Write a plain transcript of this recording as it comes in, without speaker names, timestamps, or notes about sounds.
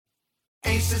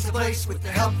Ace is the place with the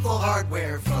helpful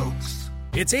hardware, folks.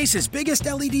 It's Ace's biggest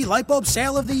LED light bulb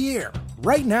sale of the year.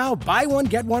 Right now, buy one,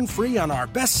 get one free on our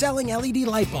best-selling LED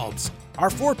light bulbs. Our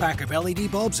 4-pack of LED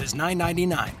bulbs is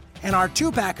 $9.99, and our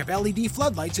 2-pack of LED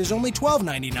floodlights is only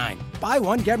 $12.99. Buy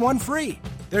one, get one free.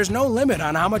 There's no limit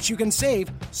on how much you can save,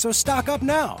 so stock up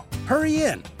now. Hurry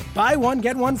in. Buy one,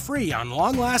 get one free on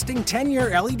long-lasting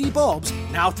 10-year LED bulbs,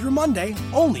 now through Monday,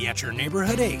 only at your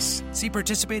neighborhood Ace. See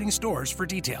participating stores for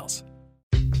details.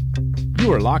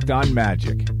 You are Locked On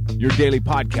Magic, your daily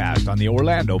podcast on the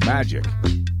Orlando Magic.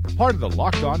 Part of the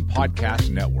Locked On Podcast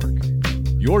Network.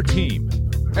 Your team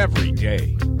every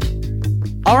day.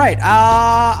 All right.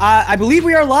 I believe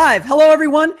we are live. Hello,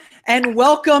 everyone, and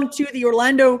welcome to the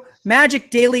Orlando Magic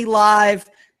Daily Live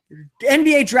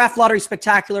NBA Draft Lottery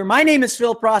Spectacular. My name is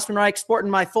Phil Prospenreich,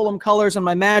 sporting my Fulham colors and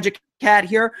my Magic hat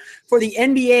here for the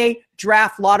NBA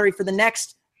Draft Lottery. For the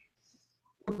next,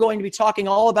 we're going to be talking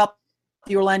all about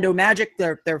the Orlando Magic,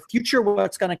 their future,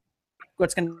 what's going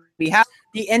to be happening.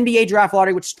 The NBA Draft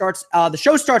Lottery, which starts, the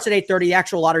show starts at 8:30. The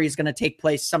actual lottery is going to take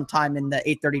place sometime in the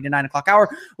 8:30 to 9 o'clock hour.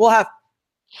 We'll have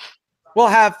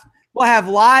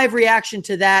live reaction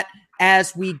to that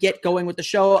as we get going with the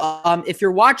show. If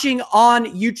you're watching on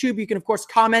YouTube, you can of course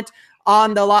comment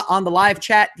on the live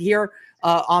chat here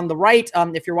on the right.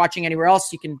 If you're watching anywhere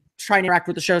else, you can try and interact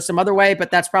with the show some other way,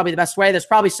 but that's probably the best way. There's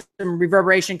probably some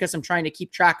reverberation because I'm trying to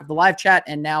keep track of the live chat,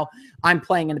 and now I'm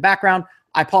playing in the background.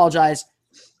 I apologize.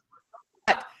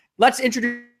 But let's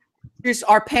introduce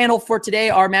our panel for today,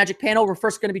 our Magic panel. We're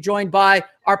first going to be joined by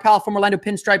our pal from Orlando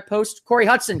Pinstripe Post, Corey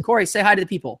Hudson. Corey, say hi to the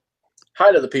people.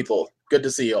 Hi to the people. Good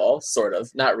to see you all, sort of.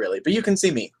 Not really, but you can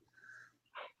see me.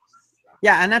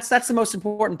 Yeah, and that's the most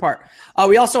important part.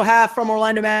 We also have from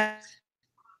Orlando Magic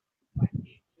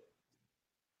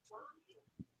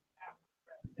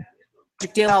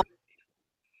Daily.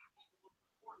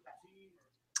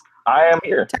 I am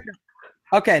here.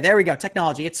 Okay, there we go.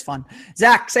 Technology, it's fun.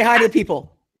 Zach, say hi to the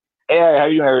people. Hey, how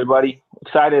you doing, everybody?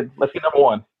 Excited. Let's get number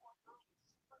one.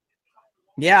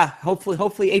 Yeah, hopefully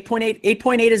 8.8.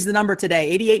 8.8 is the number today.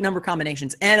 88 number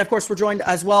combinations. And, of course, we're joined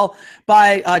as well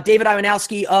by David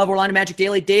Iwanowski of Orlando Magic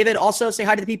Daily. David, also say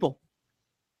hi to the people.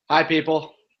 Hi,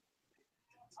 people.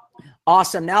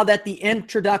 Awesome. Now that the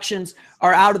introductions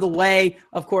are out of the way,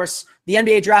 of course, the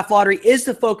NBA Draft Lottery is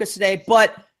the focus today,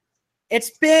 but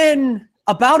it's been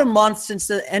about a month since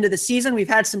the end of the season. We've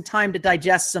had some time to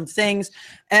digest some things,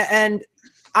 and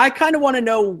I kind of want to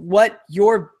know what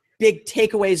your big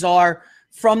takeaways are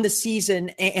from the season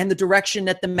and the direction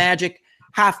that the Magic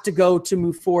have to go to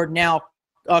move forward now.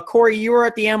 Corey, you were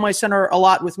at the Amway Center a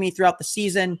lot with me throughout the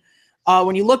season.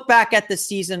 When you look back at the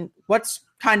season, what's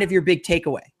kind of your big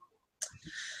takeaway?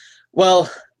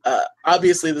 Well,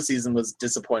 obviously the season was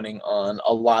disappointing on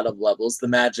a lot of levels. The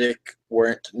Magic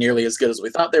weren't nearly as good as we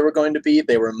thought they were going to be.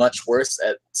 They were much worse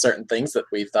at certain things that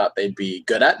we thought they'd be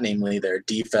good at, namely their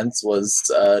defense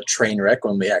was a train wreck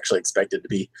when we actually expected to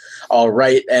be all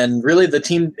right. And really the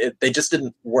team, they just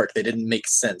didn't work. They didn't make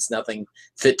sense. Nothing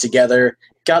fit together.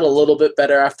 Got a little bit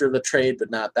better after the trade,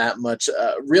 but not that much.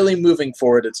 Really moving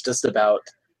forward, it's just about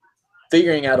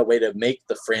figuring out a way to make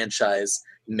the franchise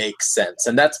make sense,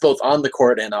 and that's both on the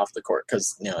court and off the court,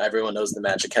 because everyone knows the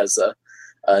Magic has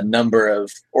a number of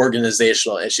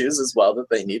organizational issues as well that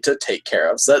they need to take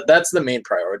care of. So that's the main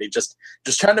priority, just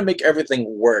trying to make everything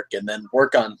work and then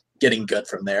work on getting good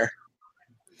from there.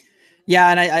 Yeah,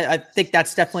 and I think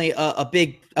that's definitely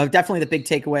definitely the big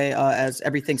takeaway, as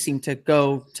everything seemed to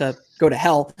go to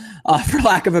hell, for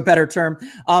lack of a better term.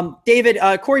 David,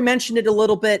 Corey mentioned it a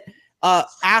little bit.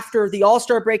 After the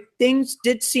All-Star break, things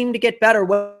did seem to get better.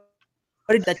 What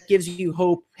that gives you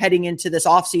hope heading into this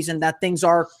offseason that things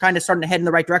are kind of starting to head in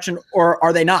the right direction, or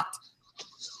are they not?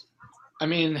 I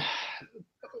mean,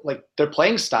 like, their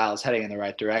playing style is heading in the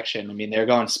right direction. I mean, they're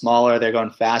going smaller, they're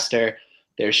going faster,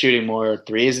 they're shooting more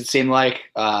threes, it seemed like.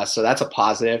 So that's a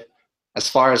positive. As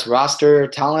far as roster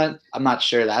talent, I'm not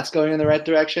sure that's going in the right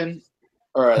direction,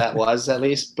 or that was at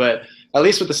least. But at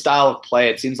least with the style of play,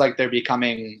 it seems like they're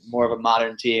becoming more of a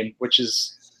modern team, which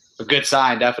is a good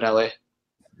sign, definitely.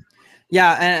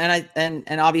 Yeah,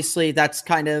 and obviously that was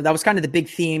kind of the big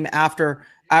theme after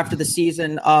the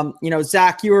season.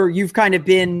 Zach, you've kind of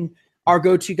been our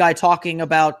go-to guy talking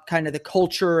about kind of the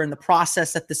culture and the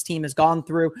process that this team has gone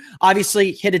through.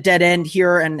 Obviously, hit a dead end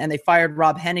here, and they fired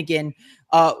Rob Hennigan.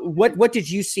 What did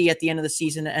you see at the end of the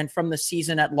season and from the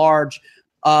season at large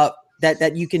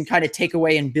that you can kind of take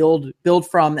away and build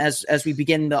from as we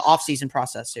begin the offseason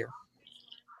process here?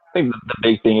 I think the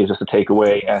big thing is just a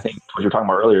takeaway. And I think what you were talking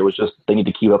about earlier was just they need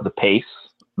to keep up the pace.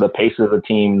 The pace of the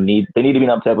team they need to be an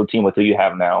up-tempo team with who you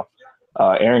have now.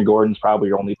 Aaron Gordon's probably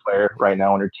your only player right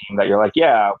now on your team that you're like,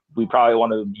 yeah, we probably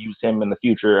want to use him in the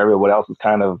future. Everyone else is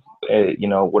kind of,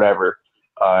 whatever.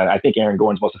 And I think Aaron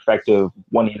Gordon's most effective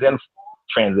when he's in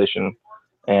transition.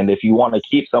 And if you want to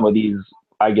keep some of these,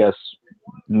 I guess,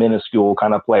 minuscule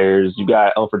kind of players, you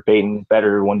got Elfrid Payton,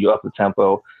 better when you up the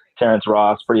tempo. Terrence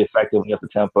Ross, pretty effective when you up the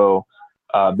tempo.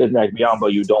 Bismack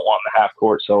Biyombo, you don't want in the half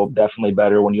court, so definitely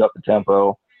better when you up the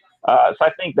tempo. So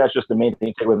I think that's just the main thing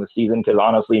to take away from the season, because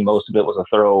honestly, most of it was a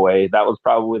throwaway. That was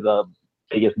probably the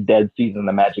biggest dead season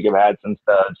the Magic have had since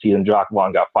the season Jacques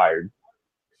Vaughn got fired.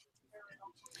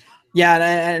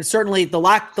 Yeah, and certainly the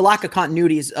lack of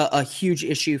continuity is a huge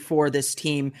issue for this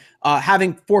team.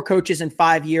 Having 4 coaches in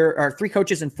 5 years or 3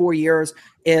 coaches in 4 years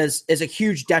is a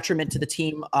huge detriment to the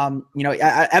team.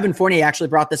 Evan Fournier actually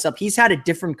brought this up. He's had a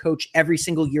different coach every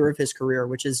single year of his career,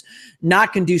 which is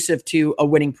not conducive to a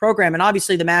winning program. And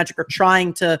obviously, the Magic are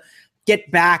trying to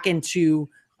get back into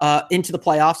the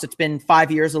playoffs. It's been 5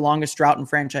 years, the longest drought in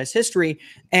franchise history,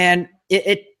 and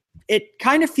it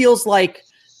kind of feels like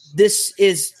this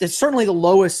is certainly the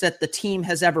lowest that the team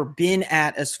has ever been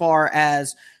at as far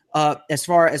as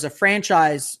a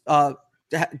franchise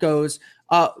goes.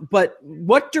 But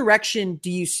what direction do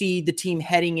you see the team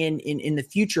heading in the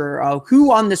future?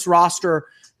 Who on this roster,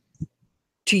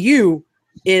 to you,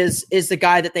 is the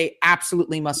guy that they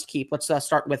absolutely must keep? Let's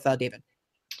start with David.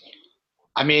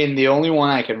 I mean, the only one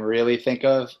I can really think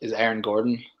of is Aaron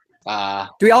Gordon. Do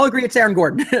we all agree it's Aaron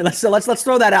Gordon? let's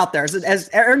throw that out there.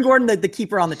 As Aaron Gordon, the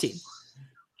keeper on the team.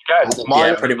 Guys,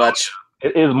 Yeah, pretty much.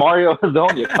 Is Mario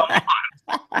Hezonja? Come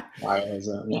on. Mario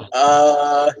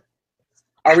Hezonja.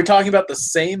 Are we talking about the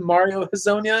same Mario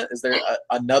Hezonja? Is there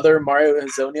another Mario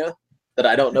Hezonja that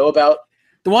I don't know about?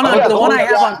 The one I have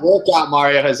on workout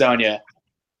Mario Hezonja.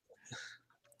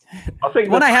 The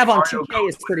one I have on 2K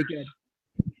is pretty good.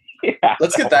 Yeah.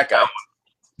 Let's get that guy.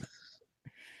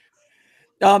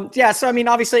 So I mean,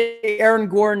 obviously, Aaron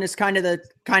Gordon is kind of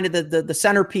the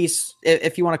centerpiece,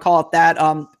 if you want to call it that.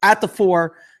 At the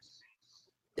 4,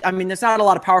 I mean, there's not a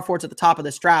lot of power forwards at the top of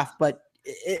this draft, but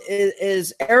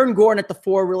is Aaron Gordon at the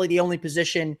 4 really the only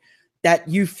position that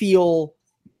you feel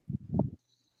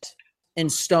in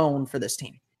stone for this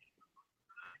team?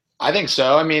 I think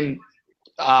so. I mean,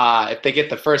 if they get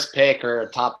the first pick or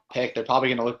a top pick, they're probably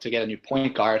going to look to get a new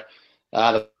point guard.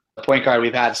 The point guard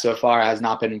we've had so far has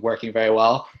not been working very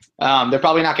well. They're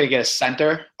probably not going to get a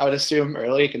center, I would assume,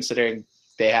 early, considering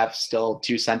they have still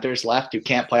 2 centers left who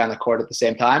can't play on the court at the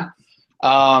same time.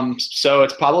 So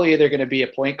it's probably either going to be a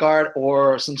point guard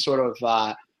or some sort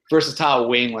of versatile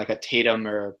wing like a Tatum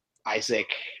or Isaac,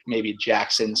 maybe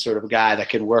Jackson sort of guy that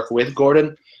could work with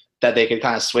Gordon, that they could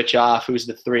kind of switch off who's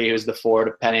the 3, who's the 4,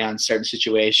 depending on certain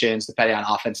situations, depending on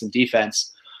offense and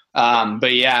defense.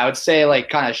 But yeah, I would say like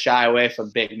kind of shy away from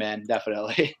big men,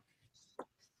 definitely.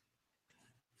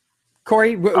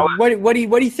 Corey, what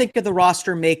do you think of the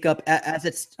roster makeup as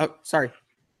it's? Oh, sorry.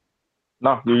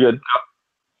 No, you're good.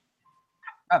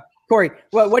 Corey,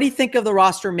 what do you think of the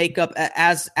roster makeup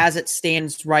as it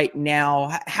stands right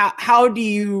now? How do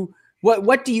you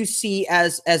what do you see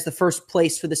as the first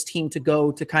place for this team to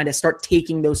go to kind of start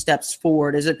taking those steps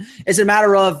forward? Is it a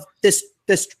matter of this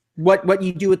what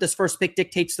you do with this first pick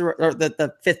dictates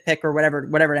the 5th pick or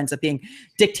whatever it ends up being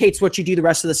dictates what you do the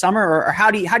rest of the summer, or how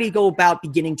do you go about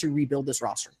beginning to rebuild this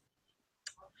roster?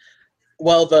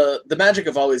 Well, the Magic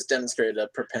have always demonstrated a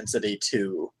propensity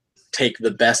to take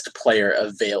the best player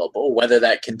available. Whether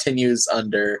that continues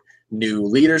under new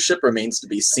leadership remains to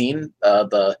be seen.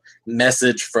 The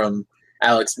message from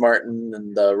Alex Martin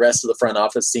and the rest of the front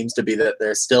office seems to be that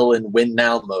they're still in win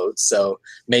now mode. So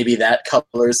maybe that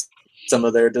colors some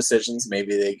of their decisions.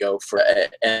 Maybe they go for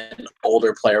an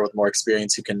older player with more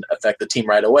experience who can affect the team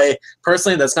right away.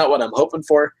 Personally, that's not what I'm hoping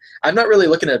for. I'm not really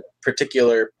looking at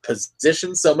particular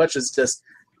positions so much as just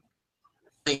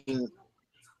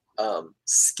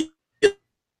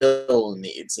skill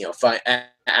needs,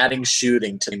 adding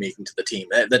shooting to making to the team,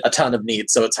 a ton of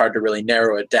needs, so it's hard to really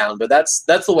narrow it down. But that's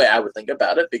the way I would think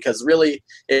about it, because really,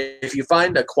 if you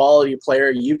find a quality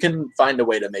player, you can find a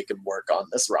way to make him work on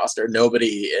this roster.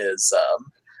 Nobody is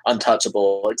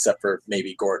untouchable except for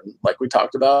maybe Gordon, like we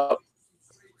talked about.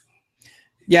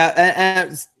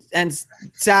 Yeah, and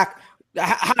Zach,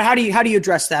 how do you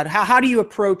address that? How do you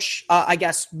approach, I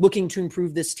guess, looking to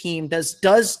improve this team? Does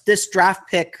this draft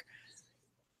pick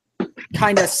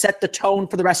kind of set the tone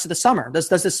for the rest of the summer? Does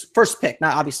this first pick,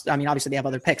 not obviously, obviously they have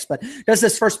other picks, but does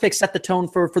this first pick set the tone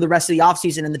for the rest of the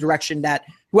offseason in the direction that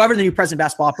whoever the new president of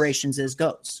basketball operations is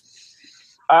goes?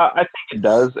 I think it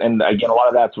does. And again, a lot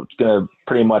of that's what's going to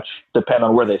pretty much depend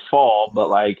on where they fall. But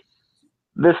like,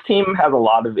 this team has a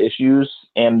lot of issues.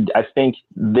 And I think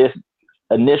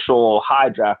initial high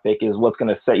draft pick is what's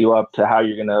going to set you up to how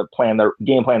you're going to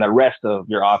game plan the rest of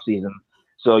your offseason.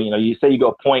 So, you say you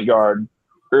go point guard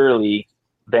early,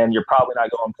 then you're probably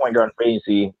not going point guard in free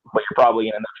agency, but you're probably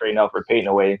going to end up trading Elfrid Payton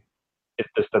away.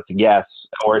 That's a guess.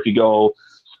 Or if you go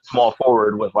small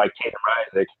forward with like Tatum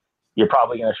or Isaac, you're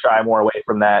probably going to shy more away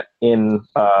from that in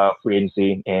free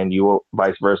agency, and you will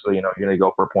vice versa. You're going to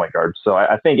go for a point guard. So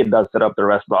I think it does set up the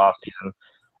rest of the offseason.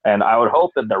 And I would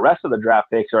hope that the rest of the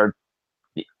draft picks are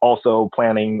also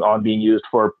planning on being used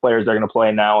for players that are going to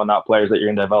play now and not players that you're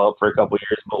going to develop for a couple of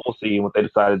years. But we'll see what they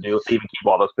decide to do. If they even keep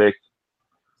all those picks.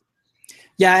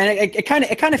 Yeah, and it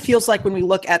kind of feels like when we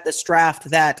look at this draft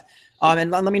that,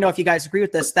 and let me know if you guys agree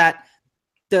with this, that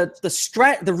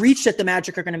the reach that the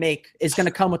Magic are going to make is going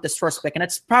to come with this first pick, and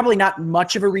it's probably not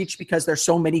much of a reach because there's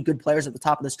so many good players at the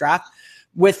top of this draft.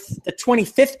 With the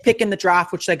 25th pick in the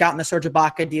draft, which they got in the Serge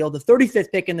Ibaka deal, the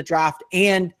 35th pick in the draft,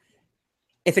 and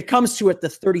if it comes to it, the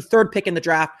 33rd pick in the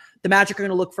draft, the Magic are going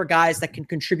to look for guys that can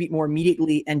contribute more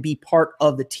immediately and be part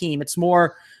of the team. It's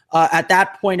more at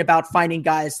that point about finding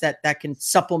guys that can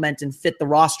supplement and fit the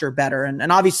roster better.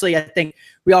 And obviously, I think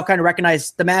we all kind of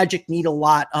recognize the Magic need a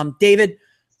lot. David,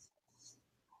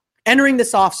 entering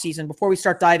this offseason, before we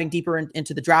start diving deeper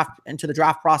into the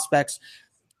draft prospects,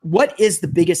 what is the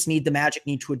biggest need the Magic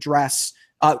need to address,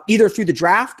 either through the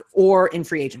draft or in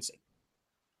free agency?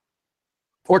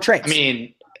 Or trades? I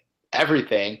mean,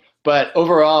 everything. But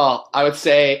overall, I would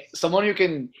say someone who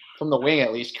can, from the wing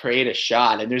at least, create a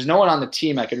shot. And there's no one on the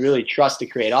team I could really trust to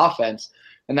create offense.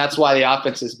 And that's why the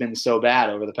offense has been so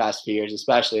bad over the past few years,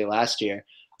 especially last year.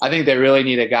 I think they really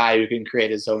need a guy who can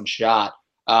create his own shot.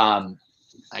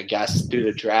 I guess through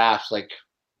the draft, like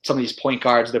some of these point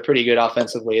guards, they're pretty good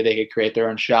offensively. They could create their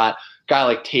own shot. Guy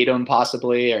like Tatum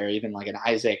possibly, or even like an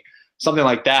Isaac, something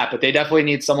like that. But they definitely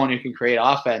need someone who can create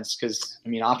offense because, I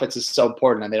mean, offense is so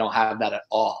important and they don't have that at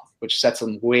all, which sets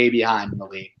them way behind in the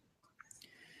league.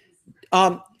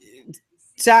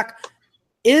 Zach,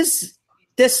 is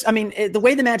this, I mean, the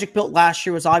way the Magic built last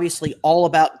year was obviously all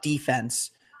about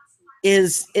defense.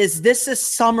 Is this a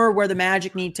summer where the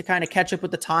Magic need to kind of catch up with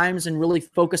the times and really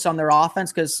focus on their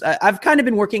offense? Because I've kind of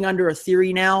been working under a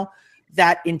theory now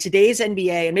that in today's NBA,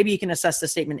 and maybe you can assess the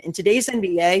statement, in today's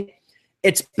NBA,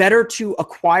 it's better to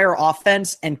acquire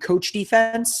offense and coach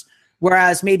defense.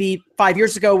 Whereas maybe 5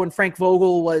 years ago when Frank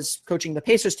Vogel was coaching the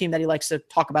Pacers team that he likes to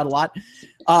talk about a lot,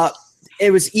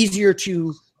 it was easier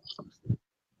to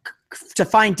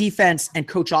find defense and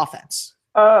coach offense.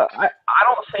 I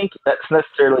don't think that's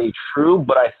necessarily true,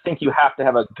 but I think you have to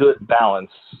have a good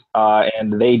balance.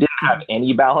 And they didn't have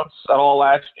any balance at all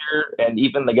last year. And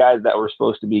even the guys that were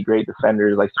supposed to be great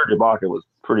defenders, like Serge Ibaka was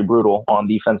pretty brutal on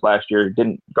defense last year.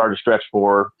 Didn't guard a stretch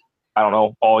for, I don't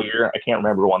know, all year. I can't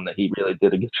remember one that he really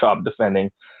did a good job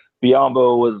defending.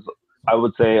 Biyombo was, I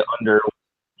would say,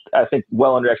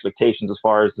 well under expectations as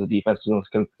far as the defense was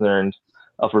concerned.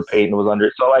 Elfrid Payton was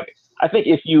under. So, I think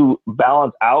if you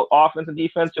balance out offense and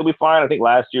defense, you'll be fine. I think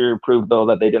last year proved, though,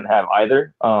 that they didn't have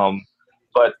either.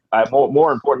 But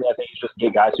more importantly, I think you just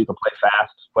get guys who can play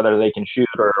fast, whether they can shoot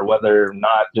or whether or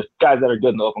not, just guys that are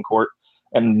good in the open court,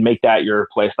 and make that your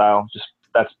play style. Just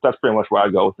that's pretty much where I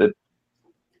go with it.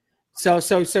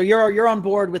 So you're on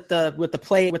board with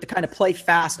the kind of play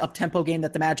fast up tempo game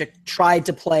that the Magic tried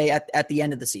to play at the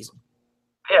end of the season.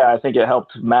 Yeah, I think it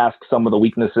helped mask some of the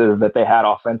weaknesses that they had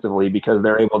offensively because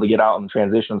they're able to get out in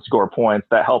transition and score points.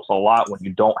 That helps a lot when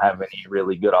you don't have any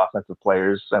really good offensive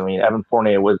players. I mean, Evan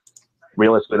Fournier was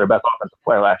realistically their best offensive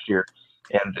player last year,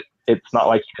 and it's not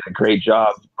like he did a great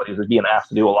job, but he was being asked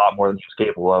to do a lot more than he was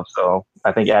capable of. So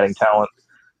I think adding talent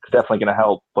is definitely going to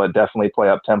help, but definitely play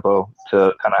up tempo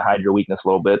to kind of hide your weakness a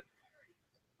little bit.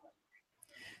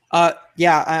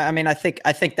 Yeah, I mean, I think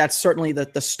that's certainly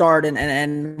the start.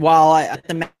 And while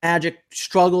the Magic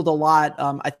struggled a lot,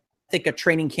 I think a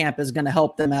training camp is going to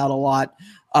help them out a lot,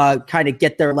 kind of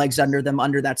get their legs under them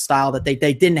under that style that they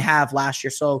didn't have last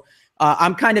year. So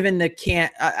I'm kind of in the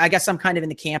camp. I guess I'm kind of in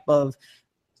the camp of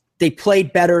they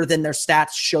played better than their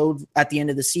stats showed at the end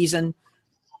of the season.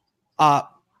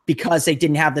 Because they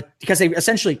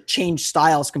essentially changed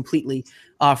styles completely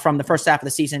from the first half of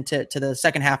the season to the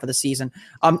second half of the season.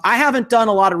 I haven't done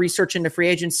a lot of research into free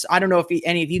agents. I don't know if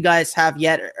any of you guys have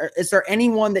yet. Is there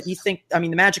anyone that you think, I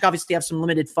mean, the Magic obviously have some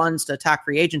limited funds to attack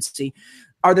free agency.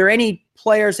 Are there any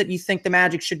players that you think the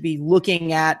Magic should be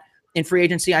looking at in free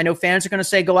agency? I know fans are going to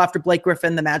say go after Blake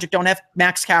Griffin. The Magic don't have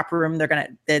max cap room. They're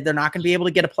not going to be able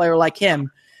to get a player like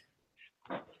him.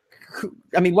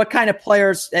 I mean, what kind of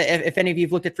players, if any of you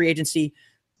have looked at free agency,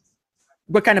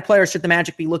 what kind of players should the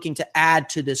Magic be looking to add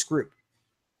to this group?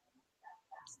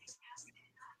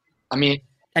 I mean,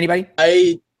 anybody?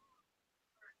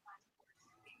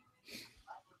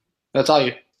 That's all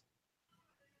you.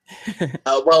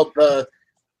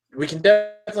 We can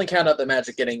definitely count out the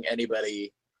Magic getting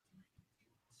anybody.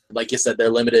 Like you said, they're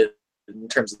limited in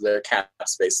terms of their cap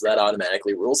space, so that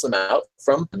automatically rules them out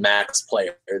from max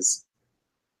players.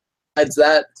 Besides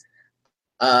that,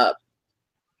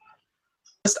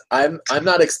 I'm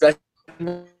not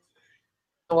expecting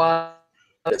a lot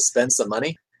to spend some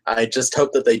money. I just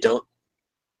hope that they don't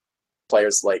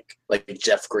players like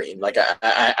Jeff Green. Like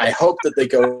I hope that they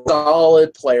go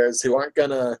solid players who aren't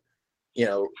gonna,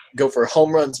 go for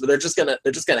home runs, but they're just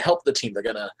gonna help the team. They're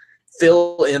gonna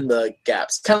fill in the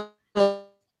gaps. Kind of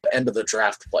the end of the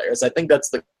draft players. I think that's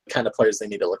the kind of players they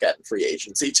need to look at in free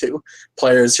agency too.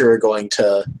 Players who are going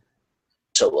to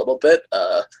a little bit.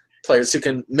 Players who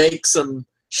can make some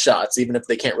shots, even if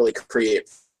they can't really create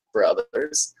for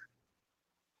others.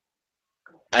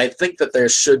 I think that there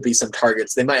should be some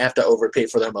targets. They might have to overpay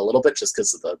for them a little bit just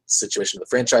because of the situation of the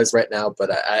franchise right now,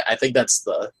 but I think that's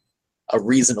a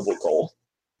reasonable goal.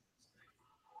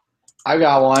 I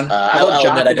got one. I'll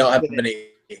admit I don't have many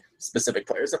specific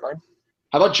players in mind.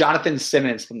 How about Jonathan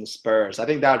Simmons from the Spurs? I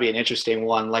think that would be an interesting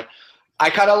one. Like, I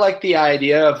kind of like the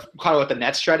idea of kind of what the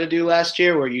Nets tried to do last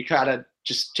year, where you kind of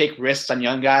just take risks on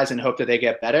young guys and hope that they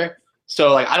get better.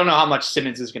 So, like, I don't know how much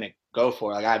Simmons is going to go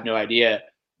for. Like, I have no idea.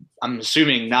 I'm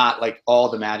assuming not like all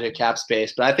the Magic cap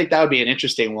space, but I think that would be an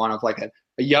interesting one of like a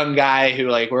young guy who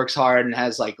like works hard and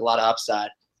has like a lot of upside.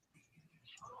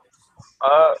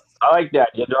 I like that.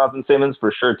 Yeah, Jonathan Simmons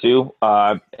for sure too.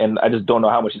 And I just don't know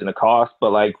how much he's going to cost,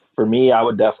 but like for me, I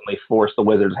would definitely force the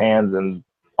Wizards' hands and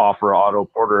offer Otto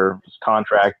Porter's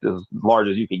contract as large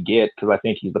as you could get, because I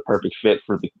think he's the perfect fit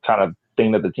for the kind of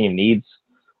thing that the team needs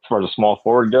as far as a small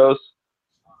forward goes.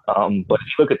 But if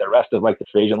you look at the rest of like the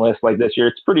free agent list like this year,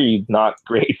 it's pretty not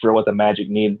great for what the Magic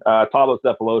need. Thabo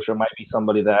Sefolosha might be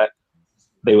somebody that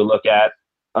they would look at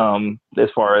as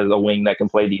far as a wing that can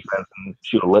play defense and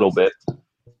shoot a little bit.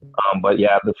 But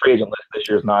yeah, the free agent list this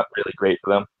year is not really great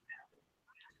for them.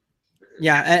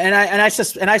 Yeah, and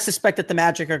I suspect that the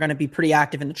Magic are going to be pretty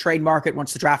active in the trade market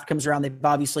once the draft comes around. They've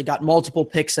obviously got multiple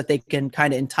picks that they can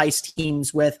kind of entice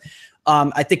teams with.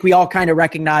 I think we all kind of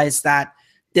recognize that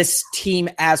this team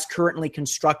as currently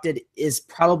constructed is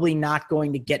probably not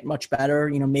going to get much better.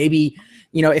 Maybe,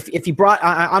 if you brought,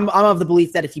 I'm of the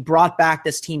belief that if you brought back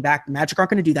this team back, the Magic aren't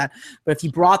going to do that. But if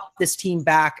you brought this team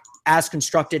back as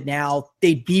constructed now,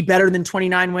 they'd be better than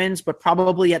 29 wins, but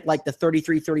probably at like the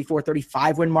 33, 34,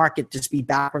 35 win mark, it'd just be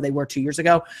back where they were 2 years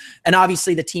ago. And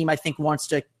obviously the team, I think, wants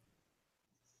to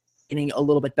getting a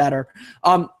little bit better.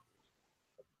 Turn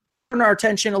our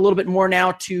attention a little bit more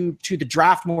now to the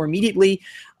draft more immediately.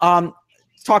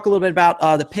 Talk a little bit about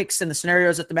the picks and the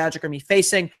scenarios that the Magic are going to be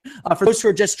facing. For those who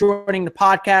are just joining the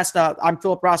podcast, I'm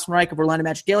Philip Rossman-Reich of Orlando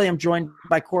Magic Daily. I'm joined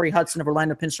by Corey Hudson of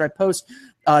Orlando Pinstripe Post,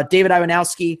 David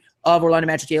Iwanowski of Orlando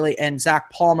Magic Daily, and Zach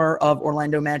Palmer of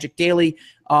Orlando Magic Daily.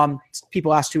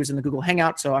 People asked who was in the Google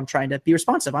Hangout, so I'm trying to be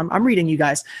responsive. I'm reading you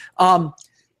guys.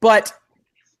 But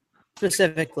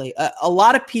specifically, a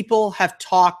lot of people have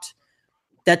talked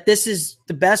that this is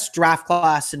the best draft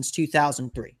class since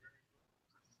 2003.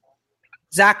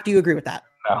 Zach, do you agree with that?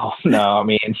 No. I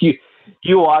mean,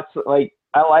 you watch, like,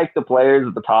 I like the players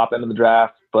at the top end of the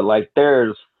draft, but like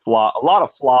there's a lot of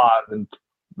flaws in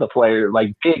the players,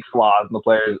 like big flaws in the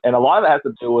players, and a lot of it has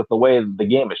to do with the way the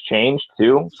game has changed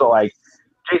too. So like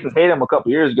Jason Tatum a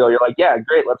couple years ago, you're like, yeah,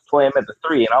 great, let's play him at the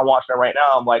 3, and I'm watching him right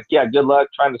now. I'm like, yeah, good luck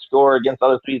trying to score against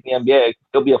other 3s in the NBA.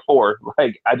 He'll be a 4.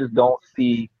 Like, I just don't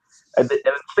see. And the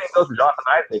same goes to Jonathan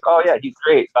Isaac. Oh yeah, he's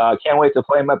great. Can't wait to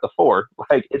play him at the 4.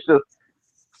 Like, it's just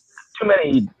too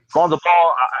many. Lonzo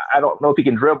Ball, I don't know if he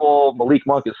can dribble. Malik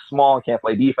Monk is small and can't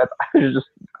play defense.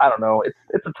 I don't know.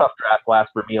 It's a tough draft class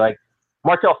for me. Like,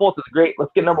 Markelle Fultz is great.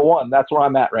 Let's get number 1. That's where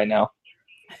I'm at right now.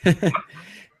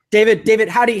 David,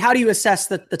 how do you assess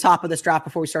the top of this draft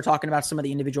before we start talking about some of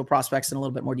the individual prospects in a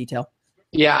little bit more detail?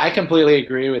 Yeah, I completely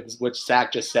agree with what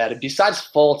Zach just said. Besides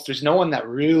Fultz, there's no one that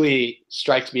really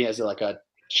strikes me as like a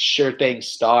sure thing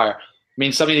star. I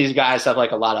mean, some of these guys have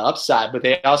like a lot of upside, but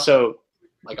they also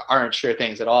like aren't sure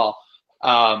things at all.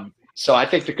 So I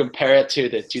think to compare it to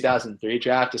the 2003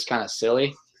 draft is kind of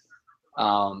silly.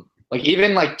 Like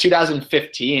even like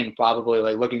 2015, probably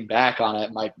like looking back on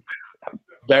it, might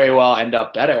very well end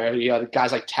up better.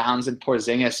 Guys like Townsend,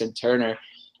 Porzingis, and Turner.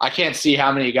 I can't see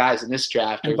how many guys in this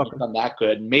draft are become that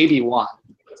good. Maybe one,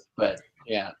 but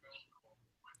yeah.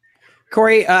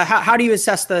 Corey, how do you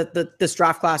assess this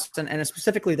draft class and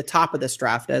specifically the top of this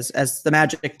draft as the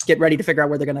Magic get ready to figure out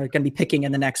where they're going to be picking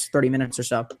in the next 30 minutes or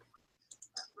so?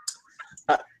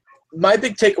 my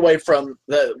big takeaway from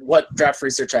what draft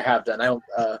research I have done, I don't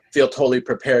feel totally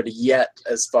prepared yet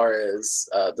as far as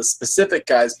the specific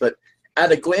guys, but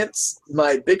at a glance,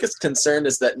 my biggest concern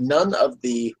is that none of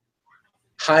the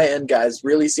high-end guys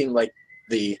really seem like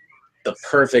the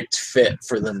perfect fit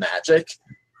for the Magic.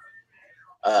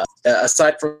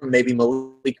 Aside from maybe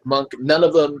Malik Monk, none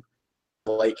of them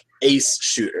like ace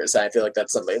shooters. I feel like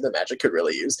that's somebody the Magic could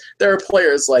really use. There are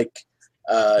players like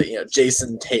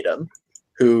Jason Tatum,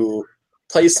 who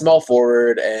plays small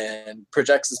forward and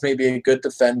projects as maybe a good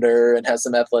defender and has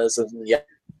some athleticism. Yada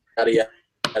yada.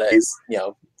 He's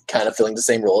kind of filling the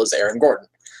same role as Aaron Gordon,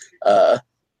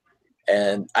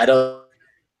 and I don't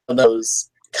know those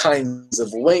kinds of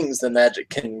wings the Magic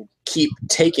can keep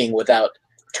taking without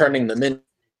turning them into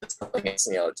something.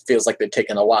 It feels like they've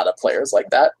taken a lot of players like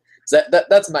that.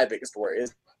 That's my biggest worry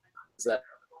is that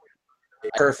a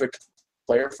perfect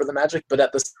player for the Magic, but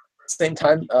at the same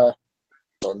time,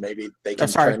 maybe they can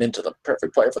turn into the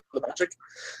perfect player for the Magic.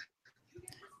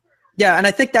 Yeah, and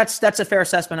I think that's a fair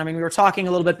assessment. I mean, we were talking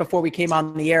a little bit before we came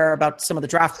on the air about some of the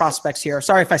draft prospects here.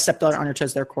 Sorry if I stepped on your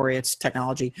toes there, Corey. It's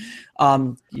technology.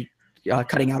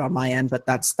 Cutting out on my end, but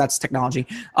that's technology.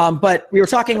 But we were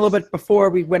talking a little bit before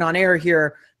we went on air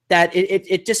here that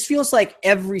it just feels like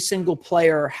every single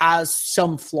player has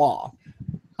some flaw.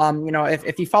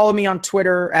 If you follow me on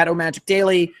Twitter at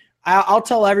 @OMagicDaily, I'll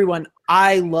tell everyone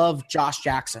I love Josh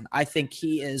Jackson. I think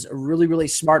he is a really, really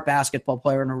smart basketball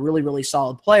player and a really, really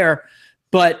solid player.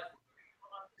 But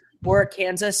for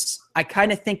Kansas, I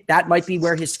kind of think that might be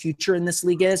where his future in this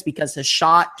league is because his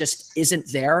shot just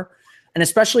isn't there. And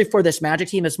especially for this Magic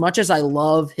team, as much as I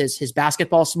love his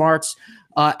basketball smarts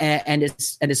and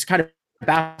his kind of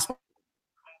basketball,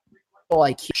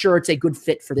 like sure it's a good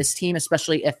fit for this team,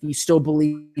 especially if you still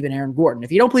believe in Aaron Gordon.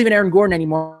 If you don't believe in Aaron Gordon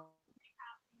anymore,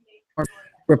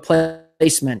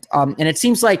 replacement. And it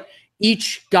seems like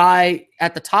each guy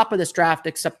at the top of this draft,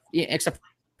 except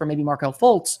for maybe Markelle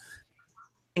Fultz,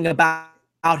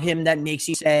 about him that makes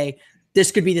you say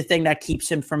this could be the thing that keeps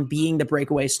him from being the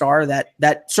breakaway star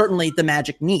that certainly the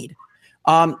Magic need.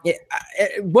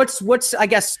 Let's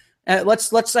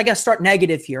start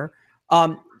negative here.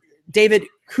 David,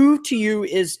 who to you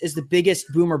is the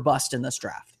biggest boomer bust in this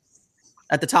draft?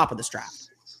 At the top of this draft,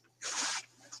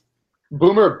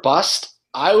 boomer bust.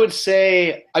 I would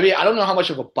say, I don't know how much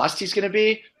of a bust he's going to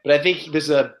be, but I think there's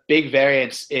a big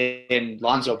variance in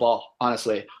Lonzo Ball,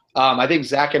 honestly. I think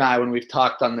Zach and I, when we've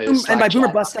talked on this, and by boomer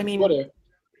bust, I mean Twitter,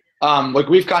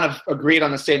 we've kind of agreed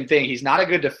on the same thing. He's not a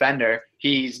good defender.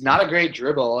 He's not a great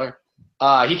dribbler.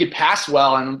 He could pass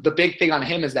well, and the big thing on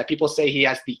him is that people say he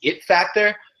has the it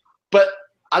factor. But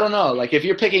I don't know. Like, if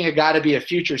you're picking a guy to be a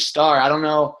future star, I don't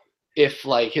know if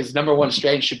his number one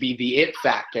strength should be the it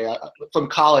factor from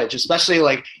college, especially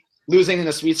losing in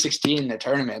the Sweet 16 in the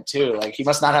tournament too. He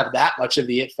must not have that much of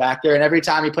the it factor. And every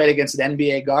time he played against an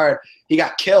NBA guard, he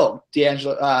got killed.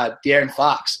 De'Aaron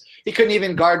Fox. He couldn't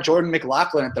even guard Jordan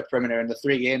McLaughlin at the perimeter in the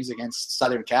 3 games against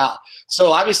Southern Cal.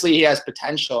 So obviously he has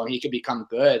potential and he could become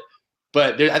good.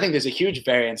 But I think there's a huge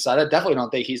variance. I definitely don't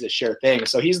think he's a sure thing.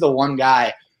 So he's the one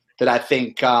guy that I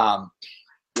think,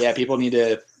 people need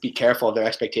to be careful of their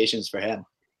expectations for him.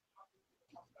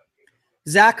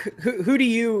 Zach, who do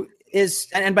you is,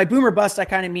 and by boomer bust, I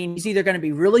kind of mean he's either going to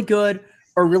be really good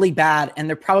or really bad, and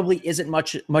there probably isn't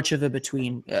much of a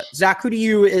between. Zach, who do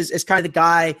you is kind of the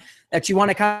guy that you want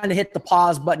to kind of hit the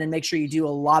pause button and make sure you do a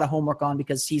lot of homework on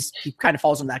because he kind of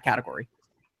falls in that category?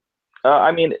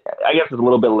 I guess it's a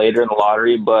little bit later in the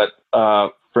lottery, but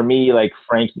for me,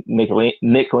 Frank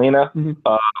Ntilikina from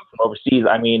overseas,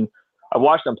 I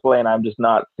watched him play, and I'm just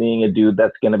not seeing a dude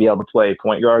that's going to be able to play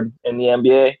point guard in the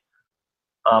NBA.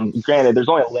 Granted, there's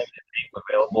only a limited tape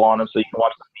available on him, so you can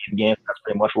watch the speed games. That's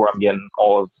pretty much where I'm getting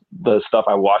all of the stuff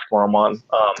I watch for him on.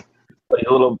 But he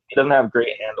doesn't have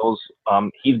great handles.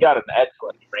 He's got an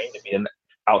excellent frame to be an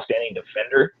outstanding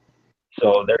defender.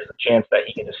 So there's a chance that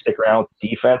he can just stick around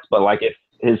with defense. But if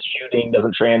his shooting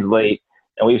doesn't translate,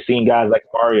 and we've seen guys like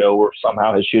Mario where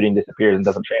somehow his shooting disappears and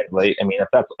doesn't translate.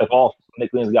 If all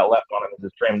Ntilikina's got left on him is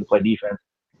his frame to play defense,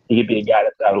 he could be a guy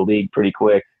that's out of the league pretty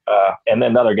quick. And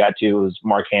then another guy too is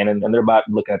Mark Hannon, and they're about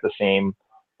looking at the same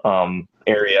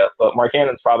area. But Mark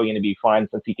Hannon's probably going to be fine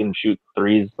since he can shoot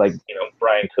threes.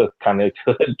 Brian Cook kind of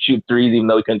could shoot threes even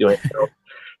though he couldn't do anything else.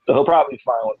 So he'll probably be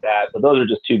fine with that. But those are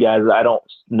just two guys that I don't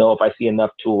know if I see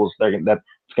enough tools that's going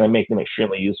to make them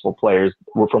extremely useful players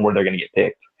from where they're going to get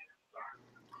picked.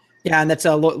 Yeah, and that's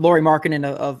Lauri Markkanen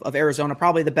of Arizona,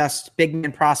 probably the best big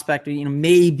man prospect.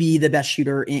 Maybe the best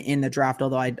shooter in the draft.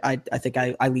 Although I think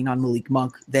I lean on Malik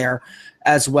Monk there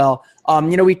as well.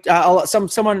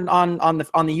 Someone on the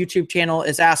YouTube channel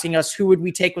is asking us who would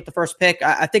we take with the first pick.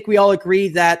 I think we all agree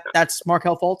that that's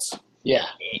Markelle Fultz. Yeah.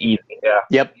 Yeah.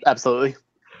 Yep, absolutely.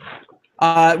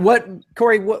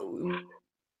 Corey?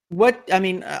 What I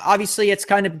mean, obviously, it's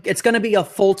going to be a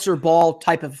Fultz or Ball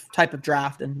type of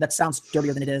draft, and that sounds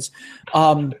dirtier than it is.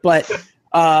 But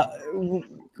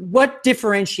what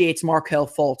differentiates Markelle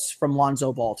Fultz from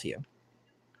Lonzo Ball to you?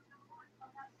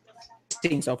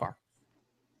 Seen so far.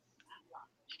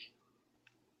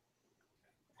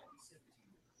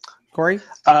 Corey?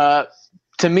 To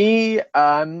me,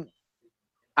 I'm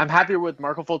happier with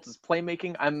Markelle Fultz's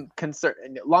playmaking. I'm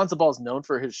concerned. Lonzo Ball is known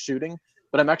for his shooting,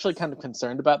 but I'm actually kind of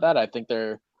concerned about that. I think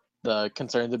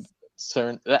concerns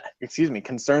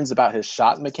about his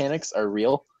shot mechanics are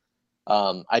real.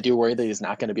 I do worry that he's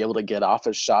not going to be able to get off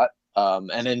his shot.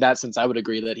 And in that sense, I would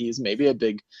agree that he's maybe a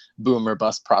big boom or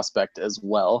bust prospect as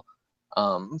well.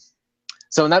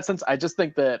 So in that sense, I just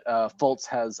think that Fultz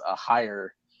has a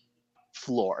higher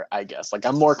floor, I guess. Like,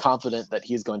 I'm more confident that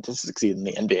he's going to succeed in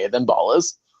the NBA than Ball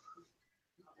is.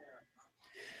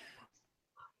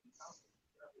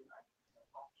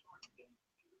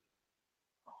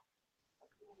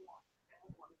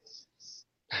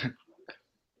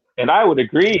 And I would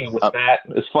agree with that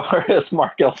as far as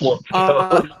Markelle Fultz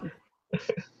goes.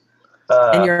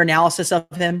 And your analysis of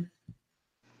him?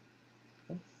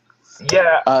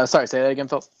 Yeah. Sorry, say that again,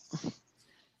 Phil.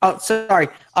 Oh, sorry.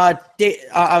 I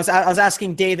was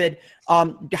asking David,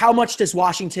 how much does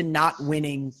Washington not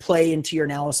winning play into your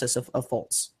analysis of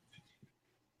Fultz?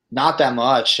 Not that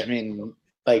much. I mean,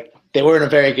 like, they weren't a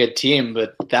very good team,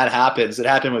 but that happens. It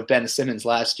happened with Ben Simmons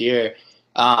last year.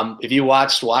 If you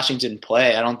watched Washington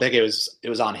play, I don't think it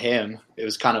was on him. It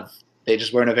was kind of, they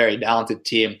just weren't a very talented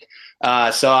team.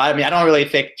 So I mean, I don't really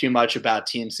think too much about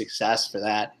team success for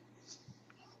that.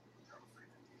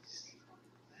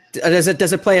 Does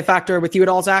it play a factor with you at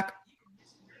all, Zach?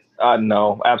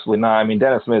 No, absolutely not. I mean,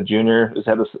 Dennis Smith Jr. has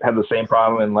had the same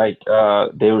problem, and like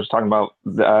Dave was talking about,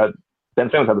 Ben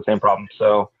Simmons had the same problem.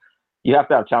 So you have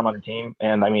to have talent on your team.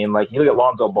 And I mean, like, you look at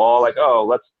Lonzo Ball, like, oh,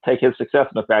 let's take his success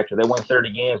in the factor. They win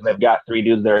 30 games and they've got 3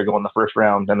 dudes there going the first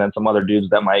round, and then some other dudes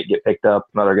that might get picked up,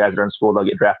 and other guys that are in school, they'll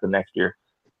get drafted next year.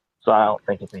 So I don't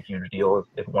think it's a huge deal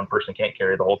if one person can't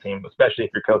carry the whole team, especially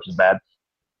if your coach is bad.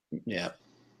 Yeah.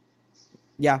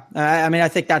 Yeah, I mean, I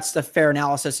think that's the fair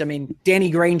analysis. I mean, Danny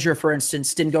Granger, for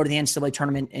instance, didn't go to the NCAA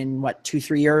tournament in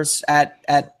 2-3 years at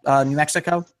New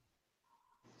Mexico.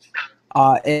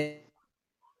 I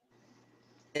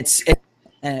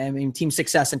mean, team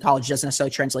success in college doesn't necessarily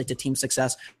translate to team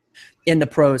success in the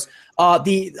pros.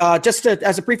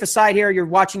 As a brief aside here, you're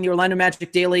watching the Orlando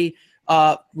Magic Daily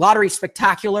Lottery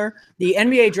Spectacular. The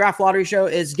NBA Draft Lottery Show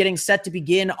is getting set to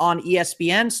begin on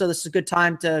ESPN, so this is a good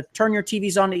time to turn your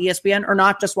TVs on to ESPN or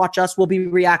not. Just watch us. We'll be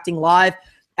reacting live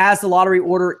as the lottery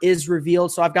order is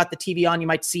revealed. So I've got the TV on. You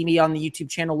might see me on the YouTube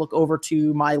channel. Look over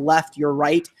to my left, your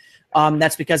right.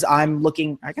 That's because I'm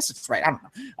looking. I guess it's right. I don't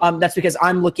know. That's because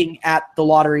I'm looking at the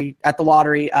lottery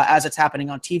as it's happening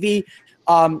on TV.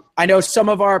 I know some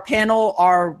of our panel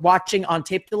are watching on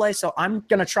tape delay, so I'm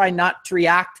going to try not to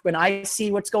react when I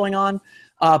see what's going on.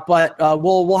 But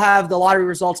we'll have the lottery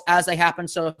results as they happen.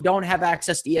 So if you don't have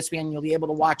access to ESPN, you'll be able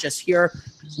to watch us here.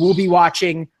 We'll be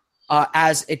watching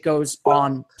as it goes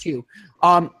on too.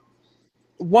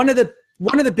 One of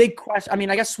the big questions. I mean,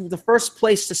 I guess the first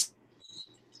place to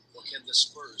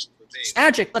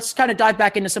Magic, let's kind of dive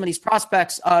back into some of these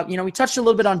prospects. We touched a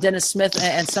little bit on Dennis Smith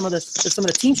and some of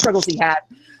the team struggles he had.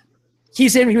 He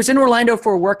was in Orlando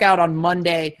for a workout on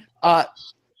Monday.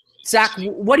 Zach,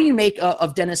 what do you make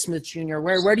of Dennis Smith Jr.?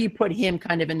 Where do you put him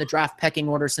kind of in the draft pecking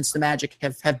order since the Magic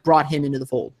have brought him into the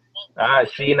fold?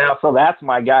 See, now, so that's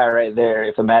my guy right there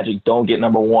if the Magic don't get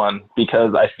number 1,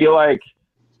 because I feel like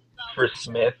for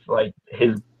Smith, like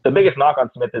the biggest knock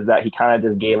on Smith is that he kind of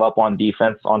just gave up on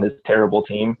defense on his terrible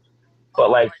team. But,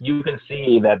 like, you can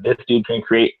see that this dude can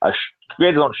create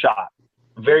his own shot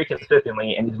very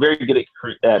consistently, and he's very good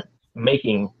at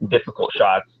making difficult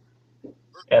shots.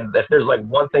 And if there's, like,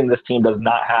 one thing this team does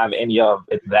not have any of,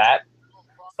 it's that.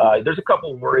 There's a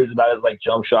couple of worries about his, like,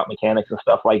 jump shot mechanics and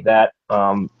stuff like that.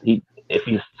 If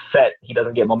he's set, he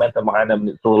doesn't get momentum behind him.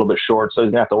 It's a little bit short, so he's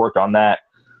going to have to work on that.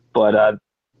 But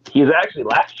he's actually,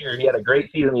 last year, he had a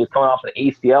great season. He was coming off an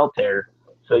ACL tear.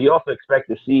 So you also expect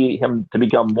to see him to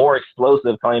become more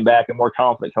explosive coming back and more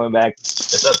confident coming back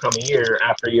this upcoming year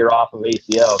after a year off of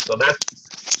ACL. So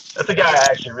That's a guy I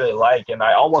actually really like, and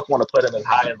I almost want to put him as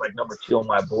high as like number 2 on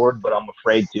my board, but I'm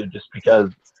afraid to just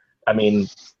because, I mean,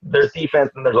 there's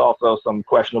defense and there's also some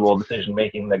questionable decision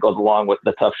making that goes along with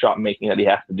the tough shot making that he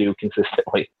has to do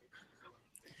consistently.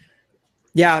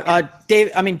 Yeah,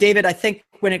 David, I think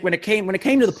when it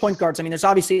came to the point guards, I mean, there's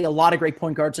obviously a lot of great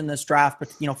point guards in this draft, but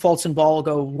Fultz and Ball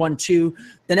go 1, 2.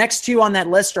 The next 2 on that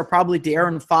list are probably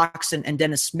De'Aaron Fox and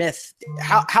Dennis Smith.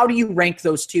 How do you rank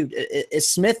those 2? Is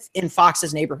Smith in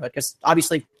Fox's neighborhood? Because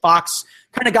obviously Fox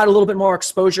kind of got a little bit more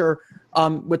exposure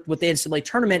with the NCAA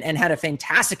tournament and had a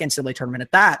fantastic NCAA tournament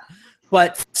at that.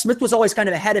 But Smith was always kind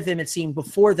of ahead of him, it seemed,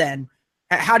 before then.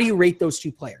 How do you rate those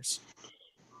 2 players?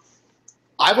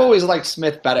 I've always liked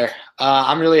Smith better.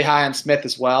 I'm really high on Smith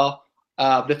as well.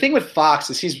 The thing with Fox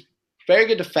is he's a very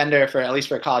good defender at least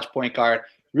for a college point guard,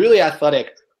 really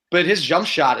athletic, but his jump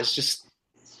shot is just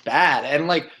bad. And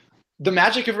like the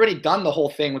Magic have already done the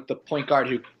whole thing with the point guard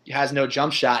who has no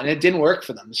jump shot, and it didn't work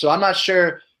for them. So I'm not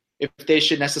sure if they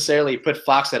should necessarily put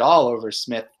Fox at all over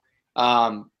Smith.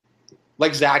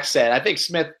 Like Zach said, I think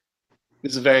Smith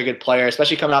is a very good player,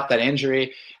 especially coming off that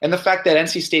injury. And the fact that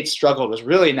NC State struggled was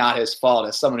really not his fault.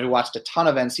 As someone who watched a ton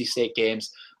of NC State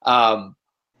games, I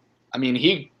mean,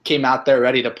 he came out there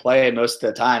ready to play most of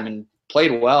the time and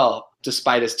played well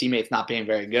despite his teammates not being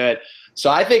very good.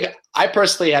 So I think I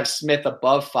personally have Smith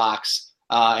above Fox,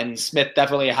 and Smith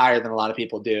definitely higher than a lot of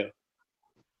people do.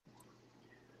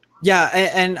 Yeah,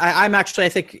 and I'm actually, I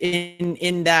think,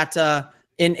 in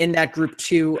that group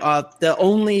too. The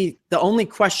only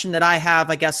question that I have,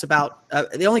 I guess, about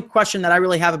the only question that I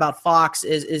really have about Fox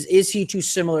is he too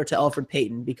similar to Elfrid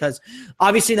Payton? Because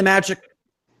obviously the Magic,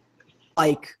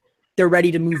 like, they're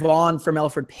ready to move on from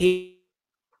Elfrid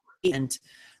Payton,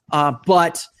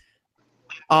 but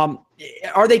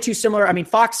are they too similar? I mean,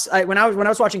 Fox. When I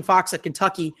was watching Fox at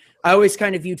Kentucky, I always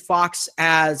kind of viewed Fox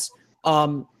as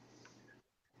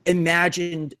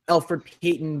imagined Elfrid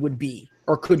Payton would be,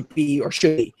 or could be, or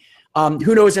should be.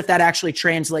 Who knows if that actually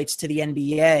translates to the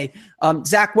NBA?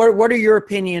 Zach, what are your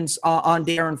opinions on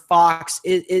De'Aaron Fox?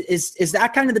 Is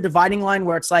that kind of the dividing line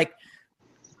where it's like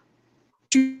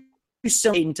too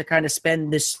soon to kind of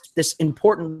spend this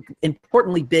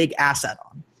importantly big asset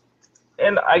on?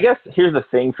 And I guess here's the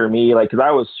thing for me, like, because I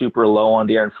was super low on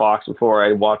De'Aaron Fox before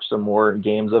I watched some more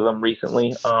games of him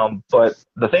recently. But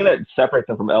the thing that separates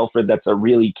him from Elfrid, that's a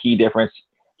really key difference,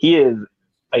 he is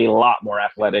a lot more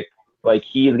athletic. Like,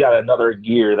 he's got another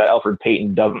gear that Elfrid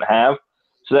Payton doesn't have.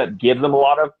 So that gives him a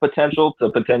lot of potential to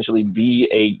potentially be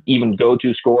a even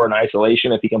go-to scorer in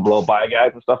isolation if he can blow by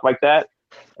guys and stuff like that.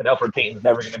 And Elfrid Payton's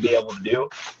never going to be able to do.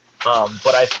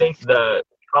 But I think the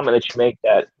comment that you make,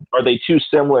 that are they too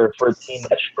similar for a team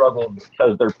that struggled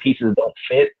because their pieces don't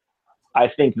fit, I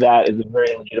think that is a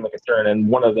very legitimate concern. And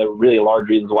one of the really large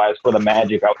reasons why is for the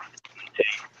Magic, I would take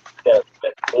that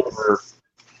over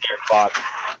De'Aaron Fox.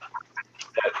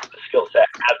 That the skill set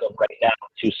has them right now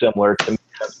too similar to make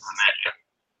sense for the Magic.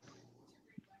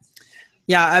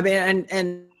 Yeah, I mean,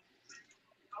 and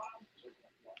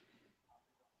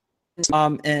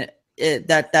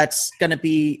that's going to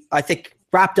be, I think,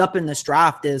 wrapped up in this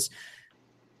draft. Is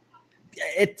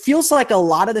it feels like a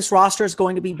lot of this roster is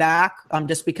going to be back,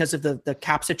 just because of the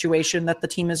cap situation that the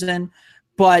team is in.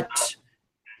 But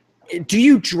do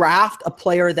you draft a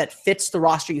player that fits the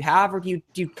roster you have, or do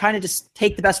you kind of just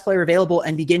take the best player available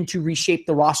and begin to reshape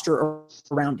the roster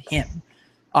around him?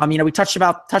 We touched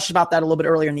about that a little bit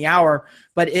earlier in the hour,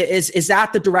 but is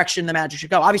that the direction the Magic should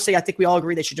go? Obviously, I think we all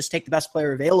agree they should just take the best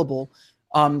player available,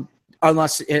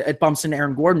 unless it bumps into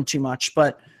Aaron Gordon too much.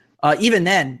 But even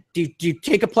then, do you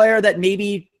take a player that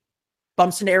maybe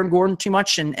bumps into Aaron Gordon too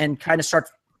much and kind of start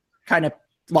kind of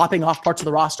lopping off parts of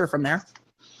the roster from there?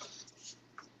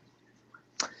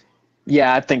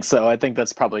 Yeah, I think so. I think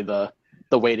that's probably the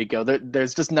way to go.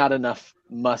 There's just not enough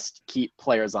must-keep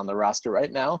players on the roster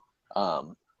right now.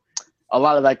 A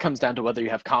lot of that comes down to whether you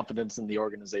have confidence in the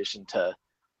organization to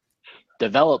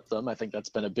develop them. I think that's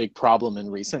been a big problem in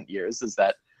recent years, is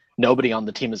that nobody on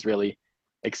the team has really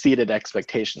exceeded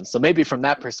expectations. So maybe from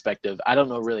that perspective, I don't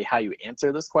know really how you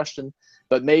answer this question,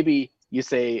 but maybe you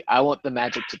say, I want the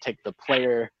Magic to take the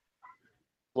player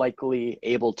likely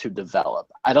able to develop.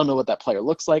 I don't know what that player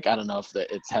looks like. I don't know if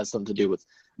it has something to do with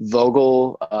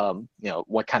Vogel,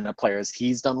 what kind of players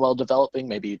he's done well developing.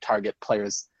 Maybe you target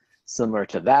players similar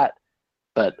to that.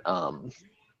 But overall,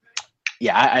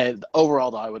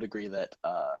 though, I would agree that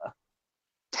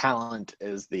talent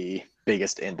is the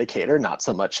biggest indicator, not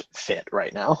so much fit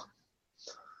right now.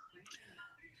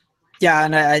 Yeah,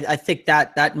 and I think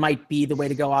that might be the way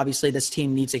to go. Obviously, this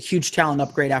team needs a huge talent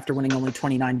upgrade after winning only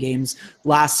 29 games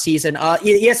last season.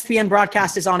 ESPN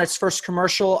broadcast is on its first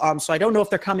commercial, so I don't know if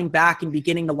they're coming back and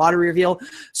beginning the lottery reveal.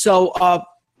 So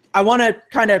I want to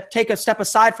kind of take a step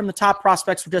aside from the top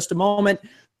prospects for just a moment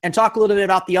and talk a little bit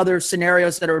about the other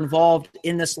scenarios that are involved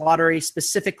in this lottery,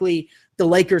 specifically the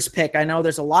Lakers pick. I know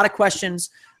there's a lot of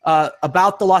questions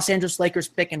about the Los Angeles Lakers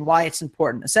pick and why it's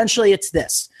important. Essentially, it's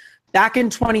this. Back in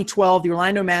 2012, the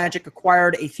Orlando Magic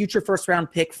acquired a future first-round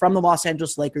pick from the Los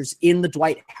Angeles Lakers in the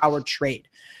Dwight Howard trade.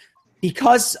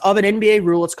 Because of an NBA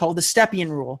rule, it's called the Stepien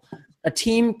rule, a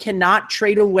team cannot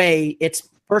trade away its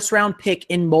first-round pick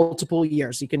in multiple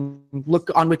years. You can look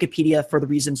on Wikipedia for the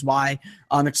reasons why.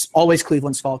 It's always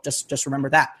Cleveland's fault. Just remember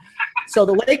that. So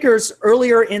the Lakers,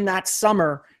 earlier in that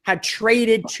summer, had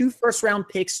traded 2 first-round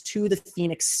picks to the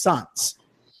Phoenix Suns.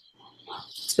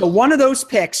 So one of those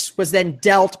picks was then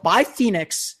dealt by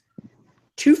Phoenix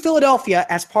to Philadelphia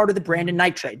as part of the Brandon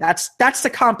Knight trade. That's the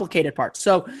complicated part.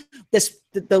 So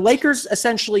the Lakers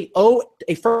essentially owe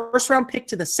a first-round pick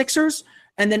to the Sixers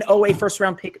and then owe a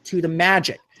first-round pick to the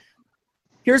Magic.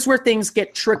 Here's where things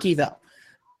get tricky, though.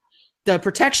 The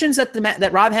protections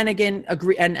that Rob Hennigan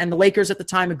and the Lakers at the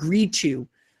time agreed to,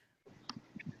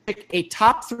 a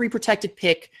top 3 protected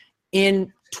pick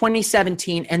in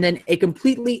 2017 and then a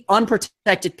completely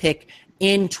unprotected pick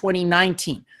in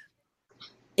 2019.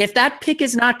 If that pick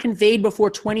is not conveyed before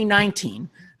 2019,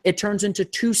 it turns into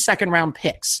 2 second-round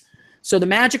picks. So the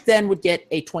Magic then would get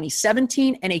a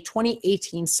 2017 and a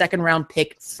 2018 second-round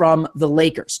pick from the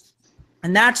Lakers.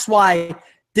 And that's why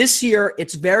this year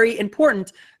it's very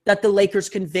important that the Lakers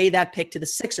convey that pick to the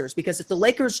Sixers, because if the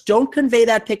Lakers don't convey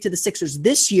that pick to the Sixers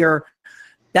this year,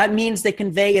 that means they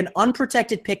convey an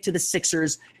unprotected pick to the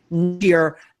Sixers next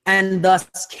year and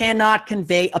thus cannot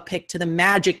convey a pick to the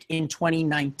Magic in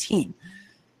 2019.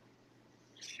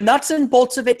 Nuts and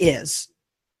bolts of it is,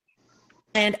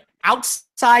 and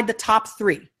outside the top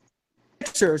 3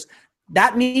 Sixers,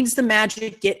 that means the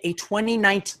Magic get a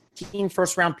 2019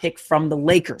 first-round pick from the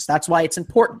Lakers. That's why it's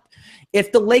important.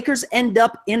 If the Lakers end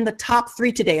up in the top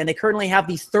 3 today, and they currently have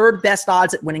the 3rd best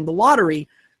odds at winning the lottery,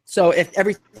 so if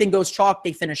everything goes chalk,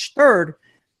 they finish 3rd,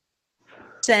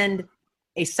 send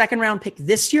a second-round pick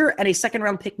this year and a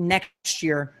second-round pick next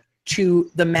year to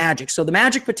the Magic. So the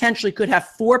Magic potentially could have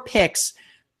 4 picks,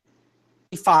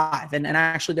 5, and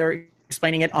actually they're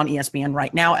explaining it on ESPN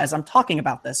right now as I'm talking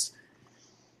about this.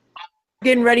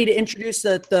 Getting ready to introduce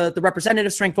the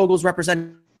representatives, Frank Vogel's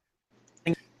representing.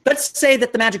 Let's say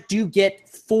that the Magic do get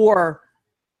 4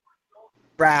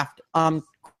 draft.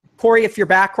 Corey, if you're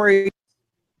back, Corey.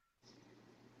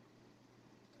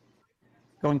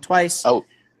 Going twice. Oh,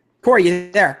 Corey,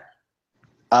 you there?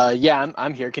 Yeah,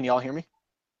 I'm here. Can you all hear me?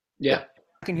 Yeah.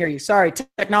 I can hear you. Sorry,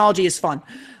 technology is fun.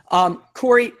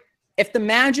 Corey, if the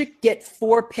Magic get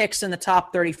 4 picks in the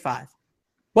top 35,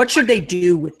 what should they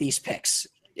do with these picks?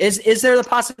 Is there the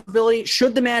possibility,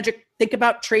 should the Magic think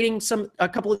about trading a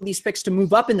couple of these picks to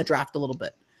move up in the draft a little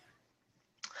bit?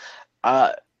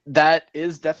 That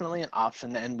is definitely an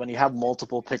option. And when you have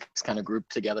multiple picks kind of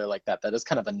grouped together like that, that is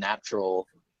kind of a natural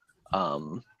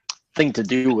thing to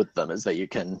do with them, is that you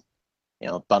can,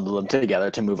 bundle them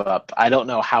together to move up. I don't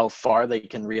know how far they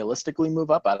can realistically move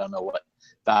up. I don't know what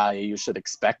value you should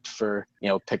expect for,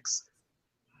 picks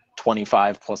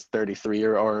 25 plus 33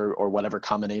 or whatever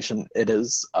combination it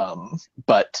is.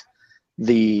 But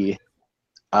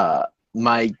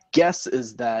my guess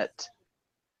is that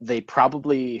they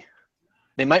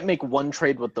might make one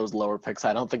trade with those lower picks.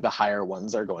 I don't think the higher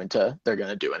ones they're going to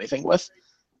do anything with.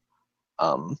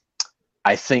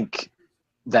 I think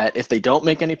that if they don't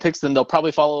make any picks, then they'll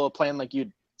probably follow a plan like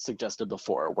you suggested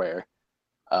before, where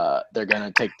they're going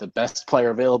to take the best player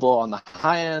available on the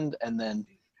high end and then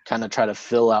kind of try to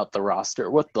fill out the roster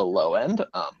with the low end,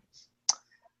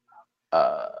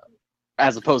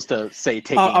 as opposed to, say,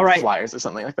 taking flyers or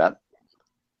something like that.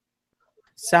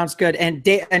 Sounds good. And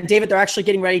David, they're actually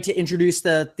getting ready to introduce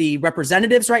the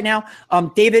representatives right now.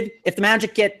 David, if the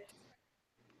Magic get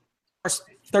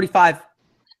 35,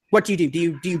 what do you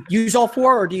do? Do you use all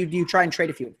 4, or do you try and trade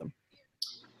a few of them?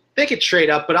 They could trade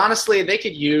up, but honestly, they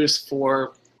could use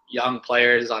 4 young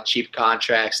players on cheap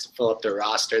contracts to fill up their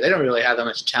roster. They don't really have that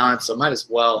much talent, so might as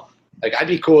well. I'd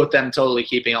be cool with them totally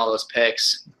keeping all those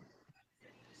picks.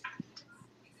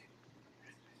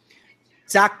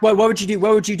 Zach, what would you do?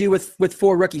 What would you do with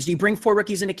 4 rookies? Do you bring 4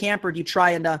 rookies into camp, or do you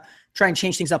try and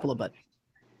change things up a little bit?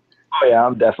 Oh yeah,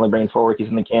 I'm definitely bringing 4 rookies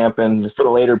in the camp, and for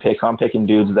the later picks, I'm picking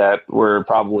dudes that were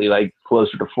probably like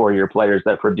closer to 4-year players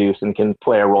that produce and can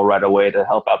play a role right away to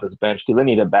help out this bench because they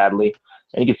need it badly.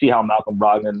 And you can see how Malcolm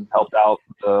Brogdon helped out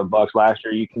the Bucks last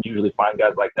year. You can usually find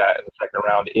guys like that in the second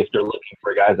round if they're looking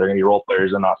for guys that are going to be role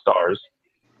players and not stars.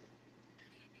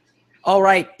 All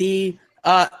right,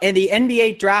 and the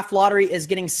NBA draft lottery is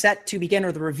getting set to begin,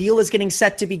 or the reveal is getting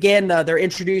set to begin. They're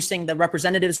introducing the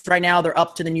representatives right now. They're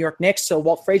up to the New York Knicks, so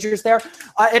Walt Frazier's there.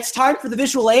 It's time for the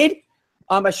visual aid.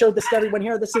 I showed this to everyone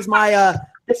here. This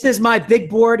is my big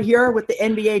board here with the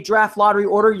NBA draft lottery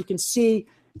order. You can see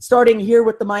starting here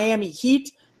with the Miami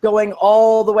Heat, going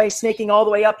all the way, snaking all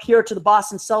the way up here to the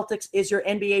Boston Celtics is your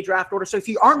NBA draft order. So if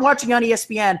you aren't watching on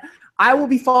ESPN, I will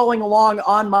be following along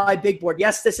on my big board.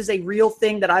 Yes, this is a real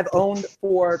thing that I've owned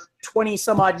for 20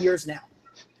 some odd years now.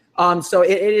 So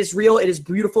it is real. It is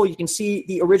beautiful. You can see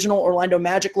the original Orlando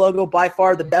Magic logo, by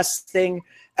far the best thing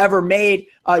ever made.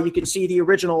 You can see the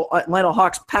original Atlanta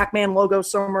Hawks Pac-Man logo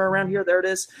somewhere around here. There it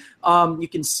is. You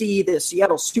can see the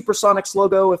Seattle Supersonics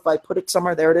logo. If I put it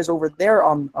somewhere, there it is over there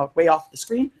on way off the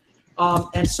screen.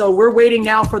 And so we're waiting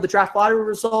now for the draft lottery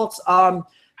results.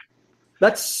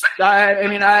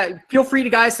 Feel free to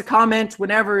guys to comment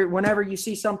whenever you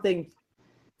see something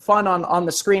fun on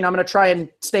the screen. I'm going to try and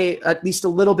stay at least a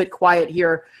little bit quiet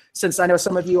here, since I know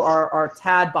some of you are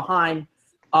tad behind.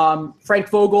 Frank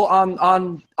Vogel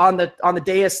on the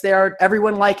dais there.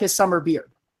 Everyone like his summer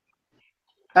beard?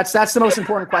 That's the most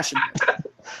important question.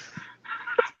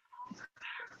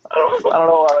 I don't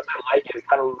know. I like it. It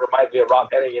kind of reminds me of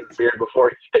Rob Hennigan's beard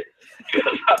before he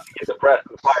was about to get depressed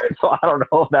and fired. So I don't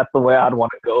know if that's the way I'd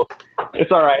want to go.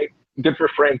 It's all right. Good for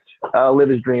Frank. Live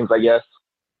his dreams, I guess.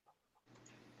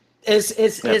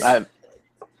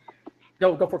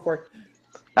 Go for it, Corey.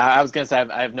 I was gonna say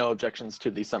I have no objections to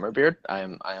the summer beard. I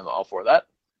am all for that.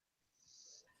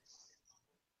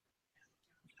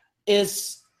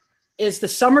 Is the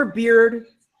summer beard?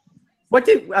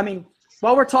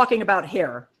 While we're talking about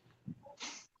hair,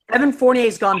 Evan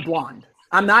Fournier's gone blonde.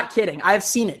 I'm not kidding. I've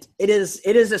seen it. It is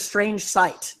a strange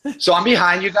sight. So I'm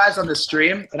behind you guys on the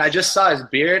stream, and I just saw his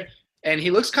beard, and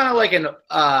he looks kind of like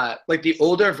like the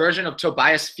older version of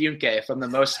Tobias Funke from the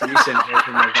most recent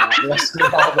version of Western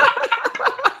Revolver.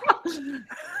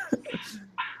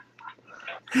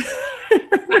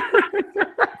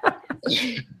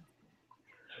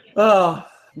 Oh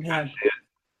man.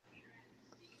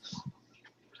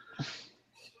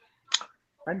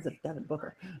 Friends of Devin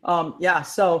Booker. Yeah,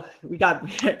 so we got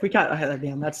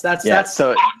damn, that's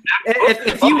so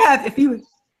if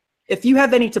you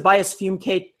have any Tobias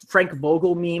Funke Frank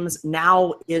Vogel memes,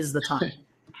 now is the time.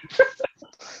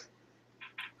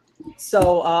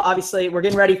 So obviously we're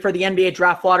getting ready for the NBA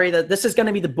draft lottery. This is going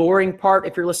to be the boring part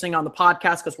if you're listening on the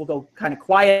podcast, because we'll go kind of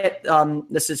quiet.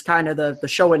 This is kind of the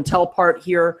show and tell part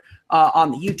here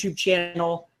on the YouTube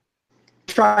channel.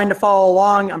 Trying to follow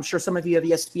along. I'm sure some of you have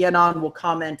ESPN on. Will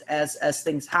comment as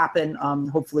things happen.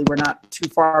 Hopefully we're not too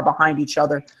far behind each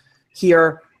other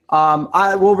here.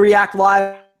 I will react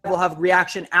live. We'll have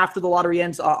reaction after the lottery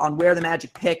ends on where the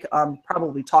Magic pick.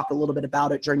 Probably talk a little bit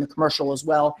about it during the commercial as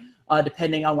well,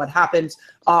 depending on what happens.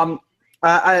 I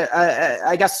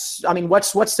guess,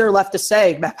 what's there left to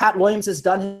say? Pat Williams has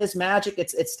done his magic.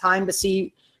 It's time to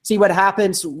see what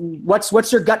happens.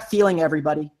 What's your gut feeling,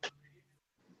 everybody?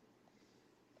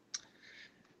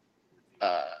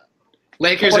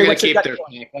 Lakers are going to keep their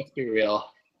pick. Let's be real.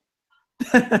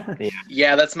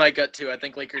 Yeah, that's my gut too. I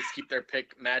think Lakers keep their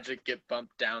pick. Magic get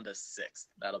bumped down to 6th.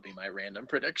 That'll be my random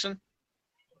prediction.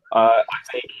 I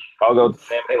think I'll go with the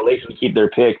same thing. Lakers keep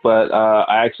their pick, but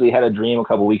I actually had a dream a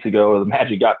couple weeks ago where the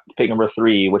Magic got pick number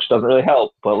 3, which doesn't really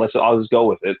help, but I'll just go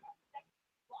with it.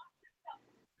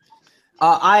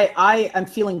 I am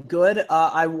feeling good.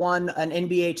 I won an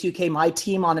NBA 2K My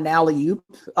Team on an alley-oop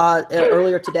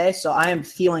earlier today, so I am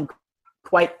feeling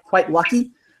quite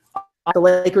lucky. The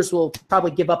Lakers will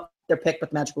probably give up their pick, but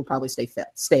the Magic will probably stay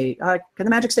 5th. Can the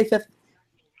Magic stay 5th?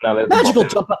 No, Magic will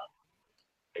jump up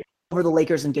over the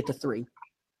Lakers and get to 3.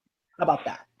 How about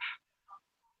that?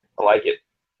 I like it.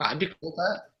 I'd be cool with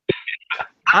that.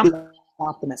 I'm an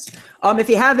optimist. If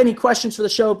you have any questions for the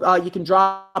show, you can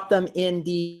drop them in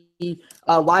the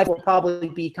live. Will probably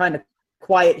be kind of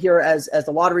quiet here as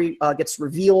the lottery gets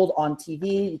revealed on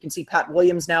TV. You can see Pat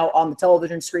Williams now on the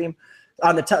television screen.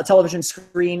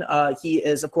 He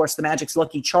is, of course, the Magic's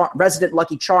resident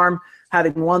lucky charm,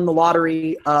 having won the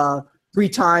lottery 3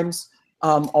 times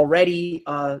already.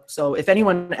 So if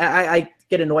anyone, I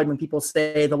get annoyed when people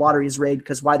say the lottery is rigged,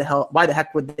 because why the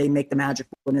heck would they make the Magic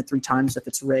win it 3 times if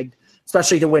it's rigged,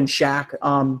 especially to win Shaq?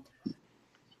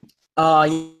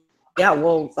 Yeah,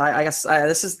 well, I guess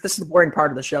this is the boring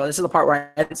part of the show. This is the part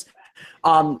where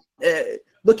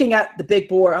looking at the big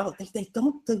board. Oh, they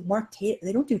don't do Mark Tatum.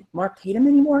 They don't do Mark Tatum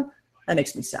anymore. That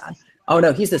makes me sad. Oh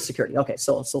no, he's the security. Okay,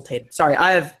 still Tatum. Sorry,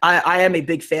 I am a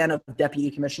big fan of deputy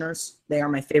commissioners. They are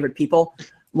my favorite people.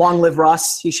 Long live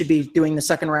Russ. He should be doing the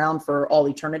second round for all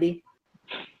eternity.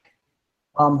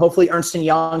 Hopefully Ernst &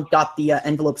 Young got the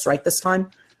envelopes right this time.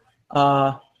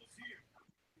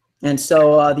 And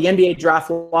so the NBA draft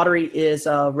lottery is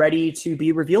ready to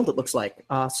be revealed, it looks like.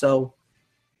 Oh,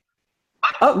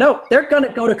 no, they're going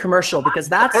to go to commercial because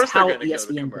that's how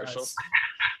ESPN does.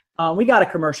 We got a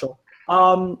commercial.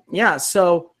 Yeah,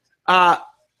 so,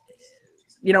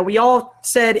 we all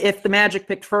said if the Magic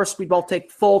picked first, we'd both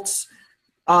take Fultz.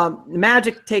 The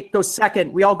Magic goes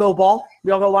second. We all go Ball?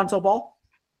 We all go Lonzo Ball?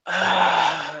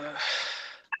 I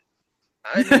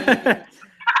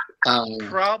mean,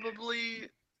 probably,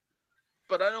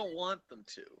 but I don't want them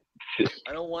to.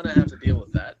 I don't want to have to deal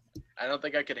with that. I don't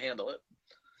think I could handle it.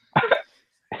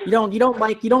 You don't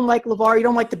like LeVar? You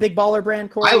don't like the big baller brand,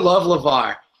 Corey? I love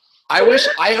LeVar.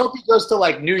 I hope he goes to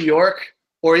like New York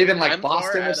or even like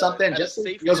Boston or something. Just so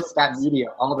he goes with that media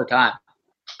all the time.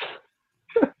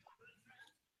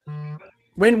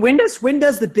 When does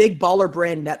the big baller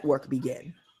brand network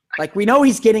begin? Like, we know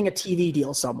he's getting a TV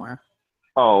deal somewhere.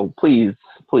 Oh, please.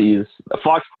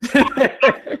 Fox.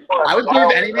 I would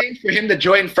give anything for him to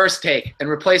join First Take and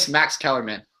replace Max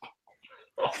Kellerman.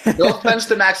 No offense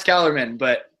to Max Kellerman,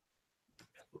 but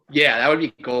yeah, that would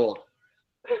be gold.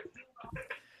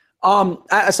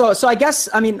 So I guess,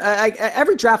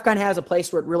 every draft kind of has a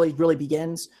place where it really, really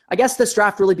begins. I guess this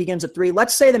draft really begins at 3.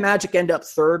 Let's say the Magic end up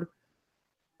third.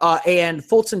 And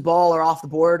Fultz and Ball are off the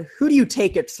board. Who do you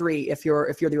take at 3 if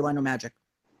you're the Orlando Magic?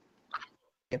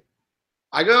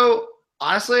 I go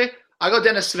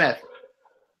Dennis Smith.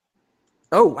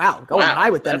 Oh, wow. Going high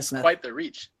with Dennis Smith. That's quite the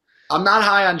reach. I'm not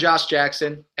high on Josh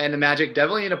Jackson, and the Magic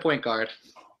definitely need a point guard.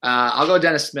 I'll go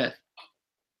Dennis Smith.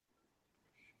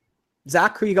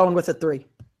 Zach, who are you going with at 3?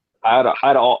 I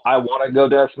want to go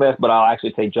Dennis Smith, but I'll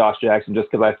actually take Josh Jackson just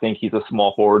because I think he's a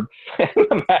small forward.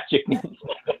 The Magic needs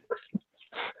small forward.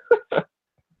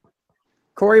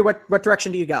 Corey, what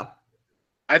direction do you go?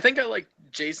 I think I like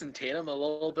Jason Tatum a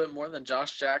little bit more than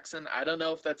Josh Jackson. I don't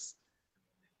know if that's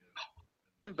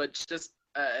 – but just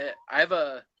I have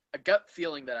a gut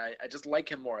feeling that I just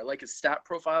like him more. I like his stat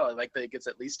profile. I like that he gets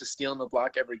at least a steal in the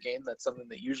block every game. That's something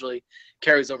that usually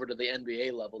carries over to the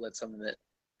NBA level. That's something that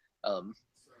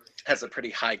has a pretty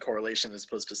high correlation as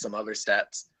opposed to some other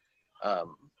stats. The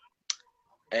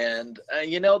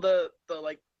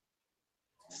like –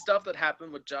 stuff that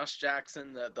happened with Josh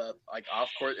Jackson, the like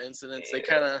off-court incidents, they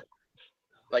kind of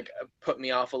like put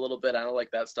me off a little bit. I don't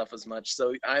like that stuff as much.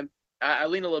 So I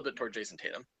lean a little bit toward Jason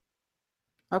Tatum.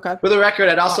 Okay. For the record,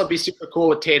 I'd also be super cool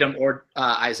with Tatum or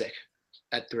Isaac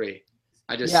at 3.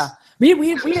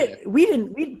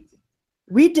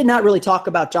 We did not really talk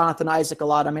about Jonathan Isaac a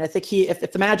lot. I mean, I think if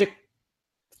the Magic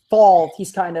fall,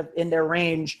 he's kind of in their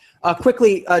range.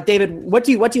 Quickly, David, what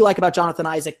do you like about Jonathan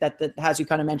Isaac that has you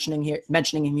kind of mentioning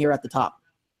him here at the top?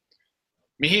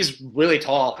 I mean, he's really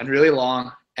tall and really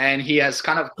long, and he has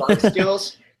kind of guard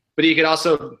skills, but he could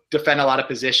also defend a lot of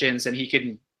positions, and he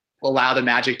can allow the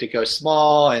Magic to go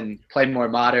small and play more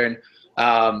modern.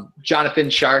 Jonathan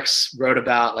Sharks wrote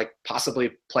about like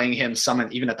possibly playing him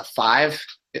even at the 5.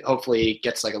 Hopefully he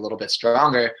gets like a little bit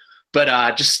stronger,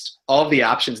 but just all of the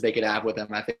options they could have with him,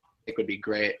 I think would be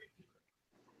great.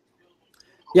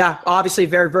 Yeah, obviously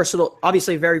very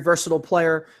versatile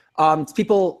player.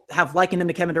 People have likened him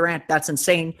to Kevin Durant. That's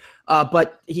insane.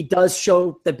 But he does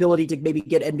show the ability to maybe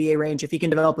get NBA range. If he can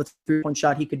develop a 3-point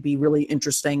shot, he could be really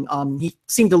interesting. He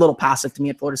seemed a little passive to me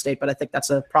at Florida State, but I think that's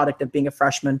a product of being a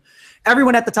freshman.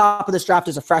 Everyone at the top of this draft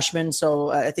is a freshman,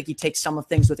 so I think he takes some of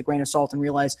things with a grain of salt and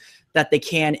realize that they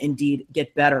can indeed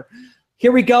get better.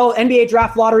 Here we go. NBA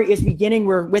draft lottery is beginning.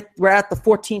 We're at the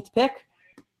 14th pick.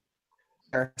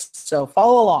 So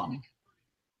follow along.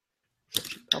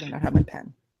 Probably not have my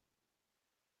pen.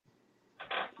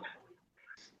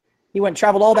 He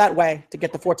traveled all that way to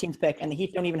get the 14th pick, and the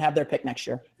Heat don't even have their pick next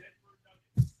year.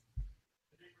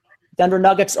 Denver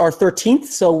Nuggets are 13th,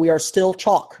 so we are still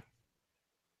chalk.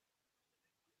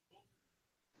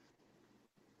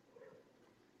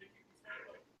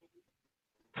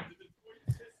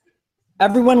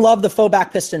 Everyone loved the faux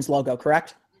back Pistons logo,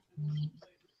 correct?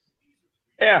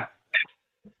 Yeah.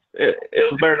 It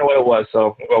was better than what it was,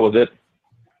 so we'll go with it.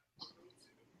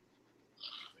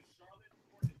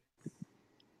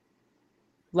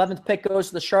 th pick goes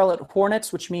to the Charlotte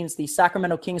Hornets, which means the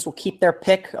Sacramento Kings will keep their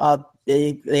pick.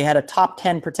 They had a top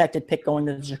 10 protected pick going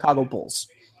to the Chicago Bulls.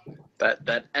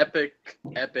 That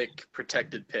epic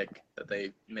protected pick that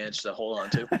they managed to hold on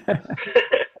to.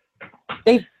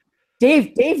 Dave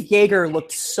Yeager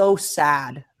looked so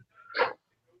sad.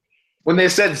 When they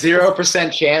said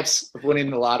 0% chance of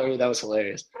winning the lottery, that was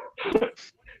hilarious.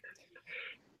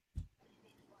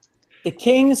 The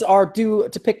Kings are due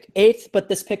to pick 8th, but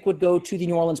this pick would go to the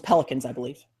New Orleans Pelicans, I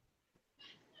believe.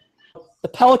 The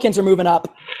Pelicans are moving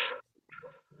up.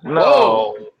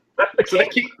 No. That's the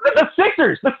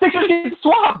Sixers. The Sixers get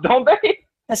swapped, don't they?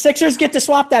 The Sixers get to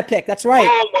swap that pick. That's right.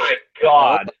 Oh, my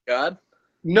God. Oh, my God.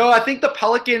 No, I think the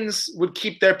Pelicans would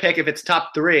keep their pick if it's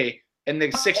top 3, and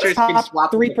the Sixers can Top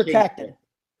swap 3 with the Kings. protected.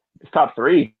 It's top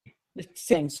 3. The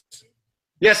Kings.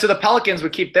 Yeah, so the Pelicans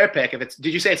would keep their pick if it's.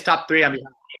 Did you say it's top 3? I mean,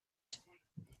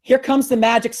 Here comes the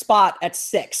Magic spot at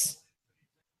 6.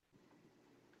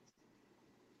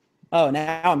 Oh,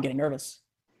 now I'm getting nervous.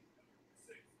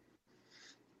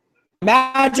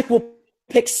 Magic will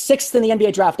pick 6th in the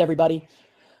NBA draft, everybody,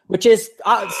 which is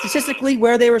statistically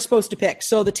where they were supposed to pick.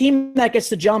 So the team that gets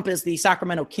to jump is the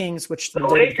Sacramento Kings, which the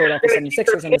Philadelphia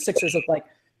 76ers, and the Sixers look like.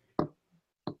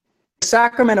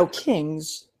 Sacramento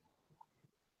Kings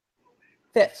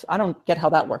 5th. I don't get how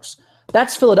that works.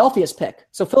 That's Philadelphia's pick.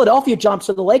 So Philadelphia jumps,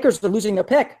 so the Lakers are losing their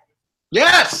pick.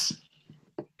 yes.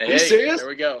 Hey, Are you serious? There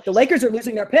we go. The Lakers are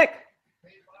losing their pick.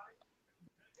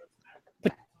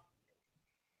 But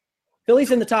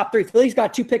Philly's in the top 3. Philly's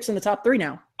got 2 picks in the top 3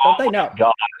 now. Don't they know?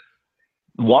 God.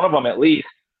 One of them at least.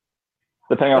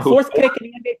 Depending on The who. 4th pick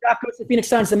in the NBA draft goes to the Phoenix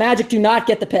Suns. The Magic do not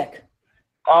get the pick.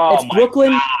 Oh, It's my Brooklyn,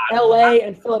 God. LA,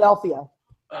 and Philadelphia.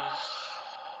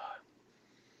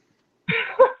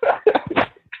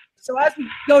 So as we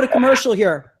go to commercial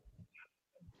here,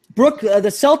 the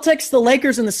Celtics, the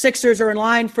Lakers, and the Sixers are in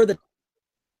line for the.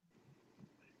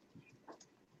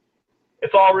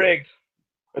 It's all rigged.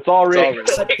 It's all rigged.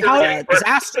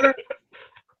 Disaster.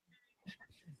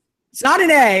 It's not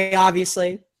an A,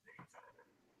 obviously.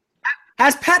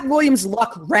 Has Pat Williams'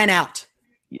 luck ran out?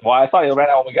 Well, I thought you ran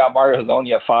out when we got Mario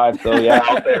Hezonja at 5, so yeah.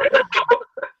 Out there.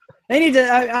 They need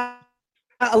to.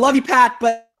 I love you, Pat,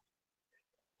 but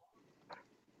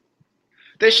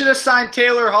They should have signed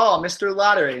Taylor Hall, Mr.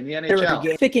 Lottery, in the they're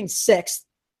NHL. picking 6th.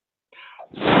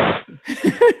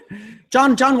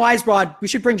 John Weisbrod. We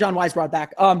should bring John Weisbrod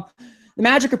back. The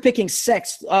Magic are picking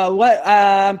 6th.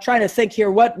 I'm trying to think here.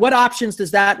 What options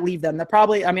does that leave them? They're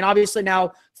probably. I mean, obviously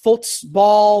now Fultz,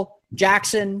 Ball,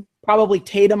 Jackson, probably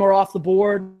Tatum are off the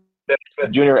board. Dennis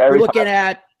Smith Jr. We're every looking time.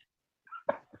 at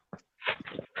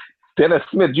Dennis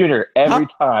Smith Jr. every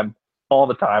time, all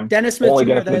the time. Dennis Smith Only Jr.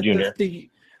 Dennis Smith Jr. The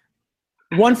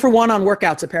 1-for-1 on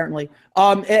workouts, apparently.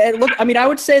 I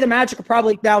would say the Magic are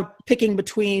probably now picking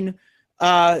between,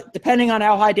 depending on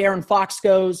how high Darren Fox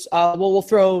goes. We'll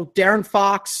throw Darren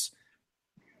Fox,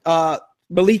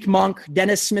 Malik Monk,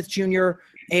 Dennis Smith Jr.,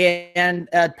 and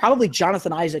probably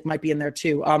Jonathan Isaac might be in there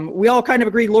too. We all kind of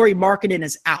agree Lauri Markkanen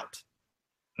is out.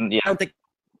 Yeah, I don't think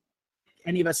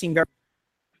any of us seem very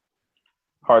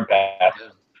hard pass.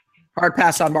 hard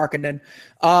pass on Markkanen.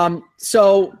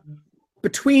 So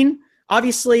between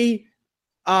obviously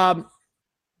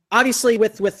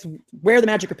with where the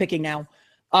Magic are picking now,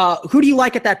 who do you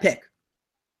like at that pick?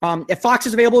 If Fox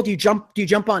is available, do you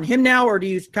jump on him now, or do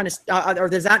you kind of or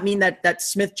does that mean that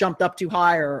Smith jumped up too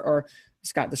high, or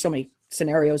Scott? There's so many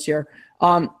scenarios here.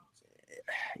 I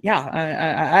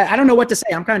don't know what to say.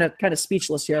 I'm kind of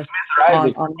speechless here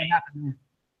on what happened.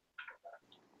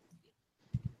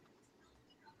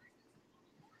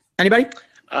 Anybody?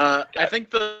 I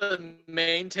think the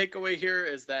main takeaway here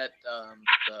is that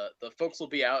the folks will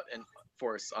be out in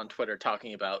force on Twitter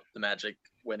talking about the Magic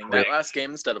winning that last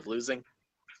game instead of losing.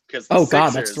 Because the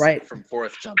Sixers that's right. from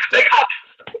 4th jumped up.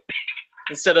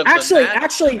 Instead of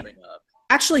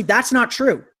Actually, that's not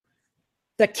true.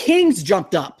 The Kings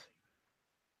jumped up.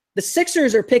 The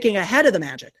Sixers are picking ahead of the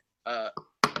Magic.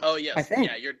 Oh yes, I think.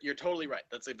 yeah, you're totally right.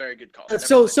 That's a very good call.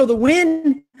 So the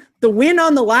win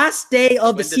on the last day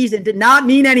of the season did not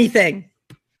mean anything.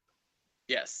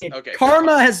 Yes. Okay.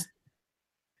 Karma has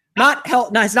not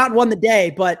won the day,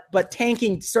 but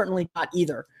tanking certainly not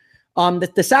either.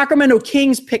 The Sacramento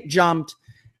Kings pick jumped,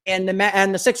 and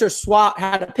the Sixers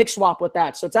had a pick swap with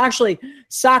that. So it's actually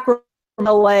Sacramento,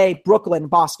 LA, Brooklyn,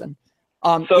 Boston,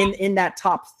 in that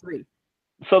top 3.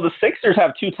 So the Sixers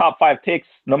have 2 top 5 picks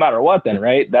no matter what then,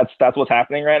 right? That's what's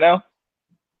happening right now?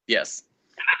 Yes.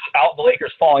 Without the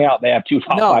Lakers falling out, they have 2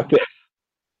 top 5 picks.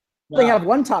 They have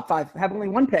 1 top 5, have only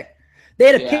 1 pick. They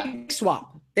had a pick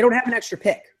swap. They don't have an extra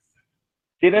pick.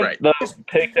 Didn't the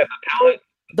pick that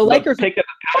the Lakers pick that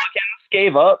the Pelicans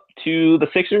gave up to the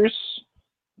Sixers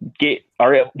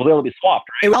will be swapped,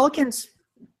 right? Pelicans.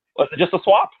 Was it just a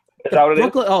swap? Is that what it is?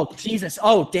 Brooklyn. Oh, Jesus.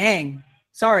 Oh, dang.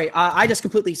 Sorry. I just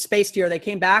completely spaced here. They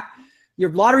came back.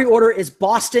 Your lottery order is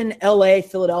Boston, LA,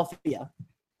 Philadelphia.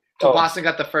 So Boston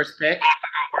got the first pick.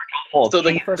 So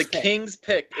the pick. Kings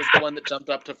pick is the one that jumped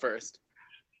up to first.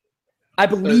 I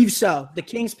believe so. The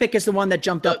Kings pick is the one that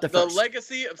jumped up to first. The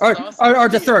legacy of or Sauce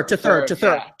to third. To third.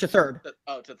 yeah. To third.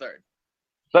 to third.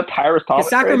 Is that Tyrus Thomas?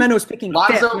 Sacramento is picking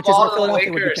Lonzo fifth, which is Ball what to the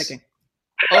Philadelphia would be Lakers. picking.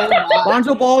 Oh my!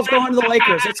 Lonzo Ball's going to the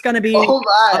Lakers. It's going to be Oh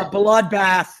my! a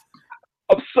bloodbath.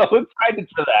 I'm so excited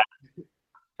for that.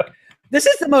 This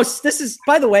is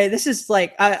by the way, this is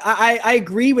like I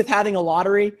agree with having a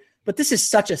lottery, but this is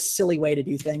such a silly way to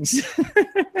do things.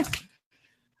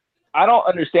 I don't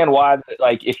understand why,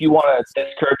 like, if you want to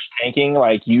discourage tanking,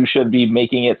 like, you should be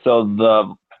making it so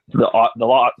the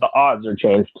odds are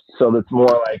changed, so it's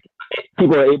more like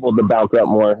people are able to bounce up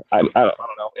more. I don't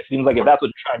know. It seems like if that's what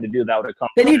you're trying to do, that would have come.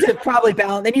 They need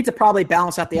to probably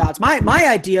balance out the odds. My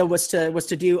idea was to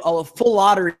do a full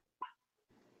lottery,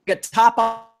 get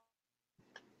top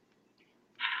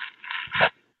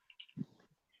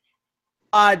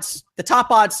odds. The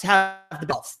top odds have the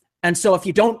belt. And so if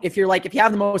you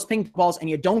have the most ping balls and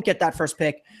you don't get that first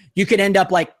pick, you could end up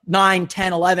like 9,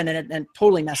 10, 11, and it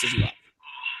totally messes you up.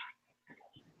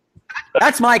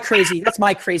 That's my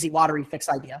crazy lottery fix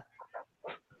idea.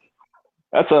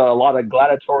 That's a lot of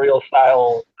gladiatorial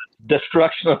style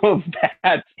destruction of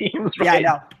bad teams. Right?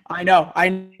 Yeah, I know.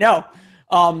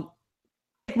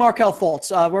 Markelle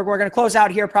Fultz. We're going to close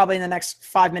out here probably in the next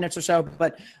 5 minutes or so.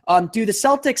 But do the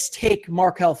Celtics take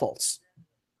Markelle Fultz?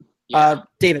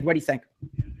 David, what do you think?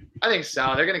 I think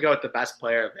so. They're going to go with the best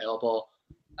player available.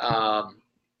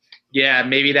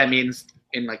 Maybe that means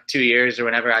in like 2 years or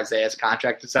whenever Isaiah's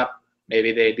contract is up,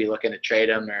 maybe they'd be looking to trade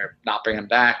him or not bring him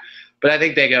back. But I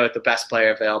think they go with the best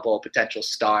player available, potential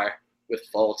star with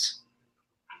Fultz.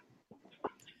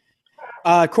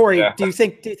 Corey, do you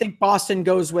think Boston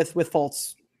goes with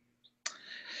Fultz?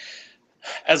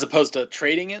 As opposed to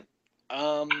trading it?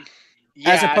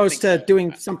 As opposed to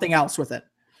doing something else with it.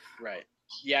 Right.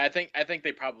 Yeah, I think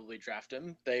they probably draft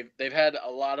him. They've had a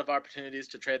lot of opportunities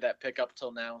to trade that pick up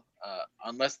till now,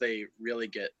 unless they really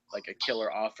get like a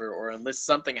killer offer, or unless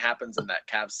something happens in that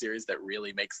Cavs series that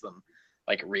really makes them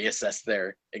like reassess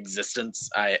their existence.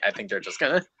 I think they're just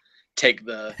gonna take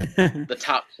the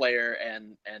top player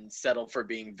and settle for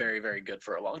being very, very good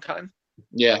for a long time.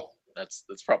 Yeah, that's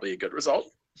probably a good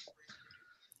result.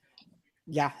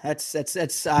 Yeah, it's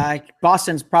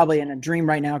Boston's probably in a dream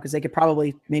right now because they could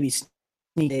probably maybe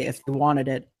sneak it if they wanted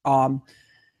it. At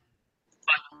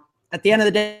the end of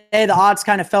the day, the odds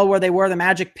kind of fell where they were. The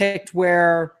Magic picked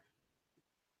where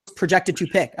projected to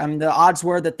pick. The odds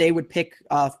were that they would pick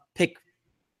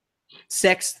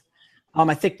sixth.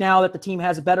 I think now that the team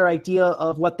has a better idea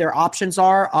of what their options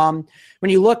are.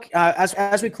 When you look,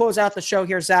 as we close out the show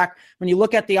here, Zach, when you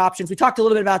look at the options, we talked a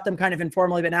little bit about them kind of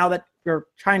informally, but now that we're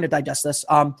trying to digest this,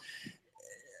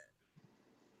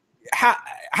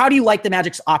 how do you like the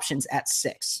Magic's options at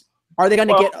 6? Are they going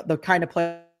to get the kind of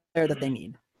player that they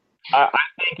need? I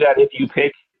think that if you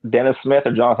pick Dennis Smith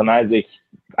or Jonathan Isaac,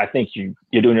 I think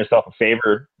you're doing yourself a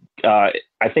favor. I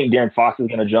think De'Aaron Fox is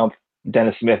going to jump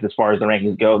Dennis Smith as far as the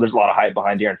rankings go. There's a lot of hype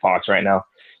behind De'Aaron Fox right now,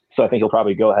 so I think he'll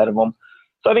probably go ahead of him.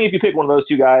 So I think if you pick one of those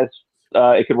two guys,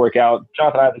 it could work out.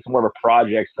 Jonathan Isaac's more of a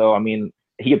project, so I mean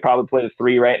he could probably play the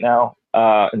 3 right now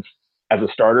as a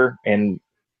starter, and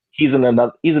he's an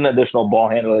additional ball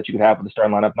handler that you could have for the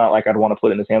starting lineup. Not like I'd want to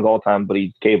put it in his hands all the time, but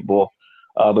he's capable.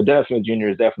 But Dennis Smith Jr.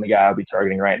 is definitely the guy I'd be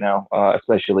targeting right now,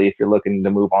 especially if you're looking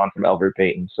to move on from Elfrid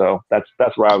Payton. So that's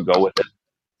where I would go with it.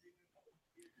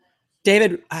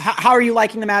 David, how are you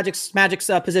liking the Magic's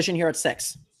position here at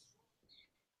 6?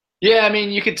 Yeah, I mean,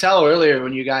 you could tell earlier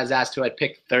when you guys asked who I'd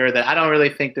pick third that I don't really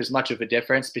think there's much of a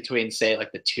difference between, say,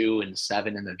 like the 2 and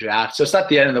 7 in the draft. So it's not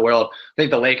the end of the world. I think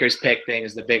the Lakers pick thing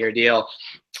is the bigger deal.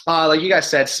 Like you guys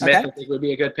said, Smith I think would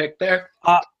be a good pick there.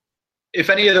 If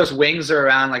any of those wings are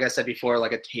around, like I said before,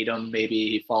 like a Tatum, maybe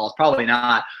he falls. Probably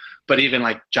not. But even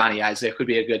like Johnny Isaac would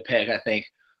be a good pick, I think.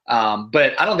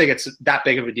 But I don't think it's that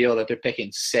big of a deal that they're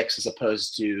picking 6 as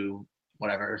opposed to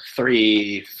whatever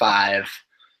 3, 5,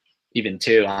 even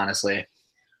 2. Honestly.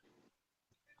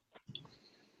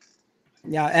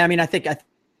 Yeah, I mean, I think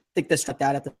this took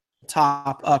that at the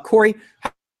top. Corey,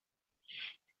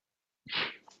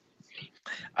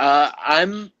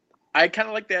 I kind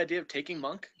of like the idea of taking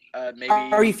Monk.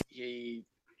 Maybe he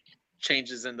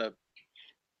changes in the.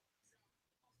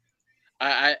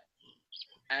 At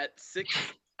 6.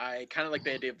 I kind of like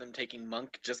the idea of them taking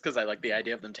Monk just because I like the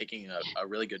idea of them taking a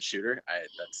really good shooter.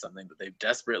 That's something that they've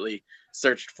desperately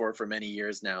searched for many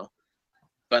years now.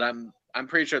 But I'm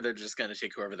pretty sure they're just going to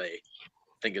take whoever they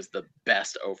think is the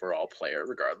best overall player,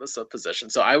 regardless of position.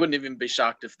 So I wouldn't even be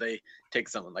shocked if they take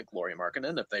someone like Lauri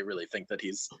Markkanen if they really think that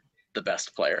he's the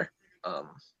best player.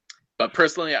 But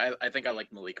personally, I think I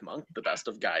like Malik Monk the best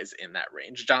of guys in that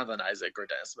range. Jonathan Isaac or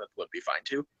Dennis Smith would be fine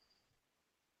too.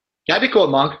 Yeah, I'd be cool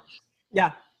with Monk.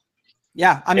 Yeah.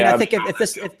 I mean, I think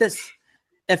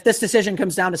if this decision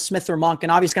comes down to Smith or Monk,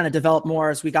 and obviously going to develop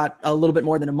more as we got a little bit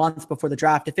more than a month before the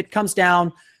draft, if it comes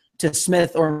down to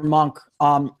Smith or Monk,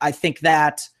 I think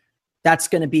that's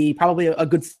going to be probably a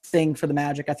good thing for the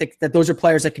Magic. I think that those are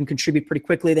players that can contribute pretty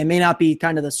quickly. They may not be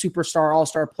kind of the superstar,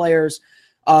 all-star players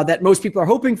that most people are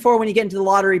hoping for when you get into the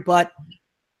lottery, but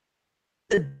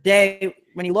the day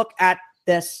when you look at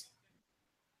this,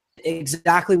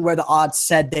 exactly where the odds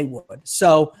said they would.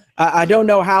 So I don't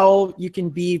know how you can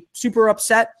be super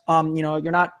upset.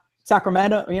 You're not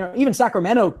Sacramento. Even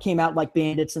Sacramento came out like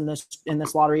bandits in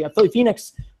this lottery. Philly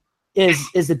Phoenix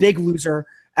is the big loser,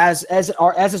 as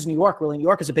is New York. Really, New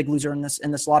York is a big loser in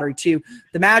this lottery too.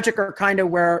 The Magic are kind of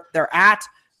where they're at.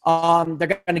 They're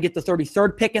going to get the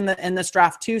 33rd pick in this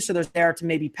draft too, so they're there to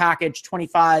maybe package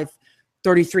 25,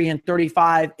 33, and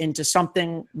 35 into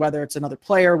something, whether it's another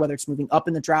player, whether it's moving up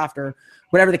in the draft, or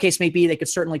whatever the case may be. They could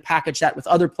certainly package that with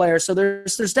other players. So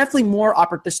there's definitely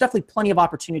there's definitely plenty of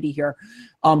opportunity here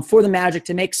for the Magic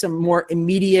to make some more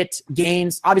immediate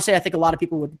gains. Obviously, I think a lot of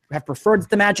people would have preferred that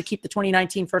the Magic keep the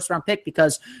 2019 first-round pick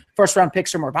because first-round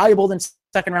picks are more valuable than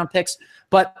second-round picks.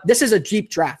 But this is a deep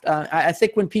draft. I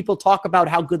think when people talk about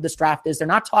how good this draft is, they're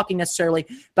not talking necessarily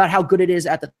about how good it is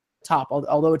at the top,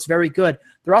 although it's very good.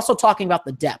 They're also talking about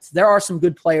the depth. There are some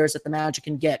good players that the Magic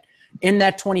can get in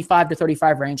that 25 to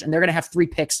 35 range, and they're going to have 3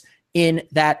 picks in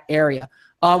that area.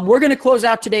 We're going to close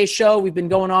out today's show. We've been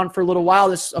going on for a little while.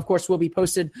 This, of course, will be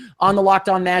posted on the Locked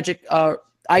On Magic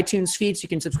iTunes feed, so you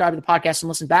can subscribe to the podcast and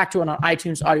listen back to it on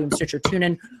iTunes, Audio, and Stitcher,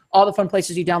 TuneIn, all the fun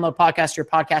places you download podcasts to your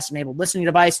podcast-enabled listening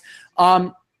device.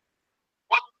 On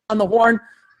the horn,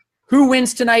 who's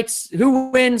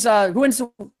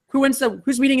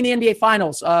meeting in the NBA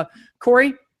Finals?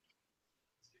 Corey?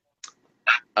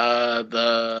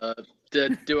 The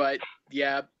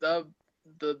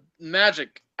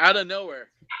Magic out of nowhere.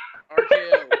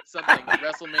 RKO, something,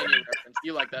 WrestleMania reference.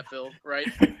 You like that, Phil, right?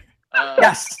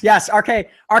 Yes, RKO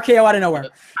out of nowhere.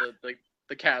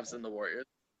 The Cavs and the Warriors.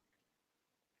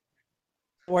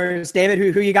 Warriors, David,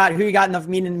 who you got in the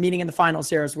meeting in the finals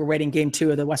here as we're waiting game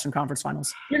 2 of the Western Conference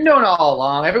Finals? You're knowing all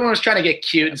along. Everyone was trying to get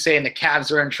cute and saying the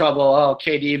Cavs are in trouble. Oh,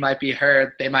 KD might be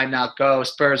hurt. They might not go.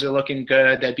 Spurs are looking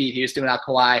good. They beat Houston without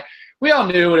Kawhi. We all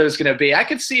knew what it was going to be. I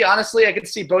could see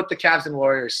both the Cavs and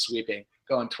Warriors sweeping,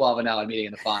 going 12-0 and meeting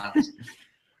in the finals.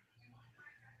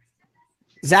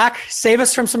 Zach, save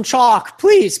us from some chalk.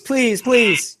 Please.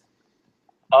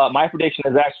 My prediction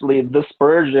is actually the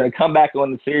Spurs are going to come back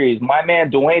on the series. My man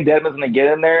Dwayne Dedmon's going to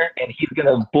get in there, and he's going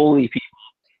to bully people.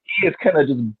 He is going to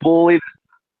just bully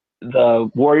the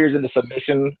Warriors into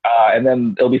submission, and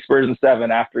then it'll be Spurs in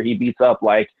 7 after he beats up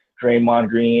like Draymond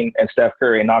Green and Steph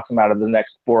Curry and knocks them out of the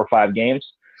next 4 or 5 games.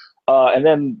 And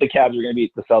then the Cavs are going to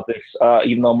beat the Celtics,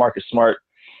 even though Marcus Smart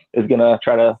is going to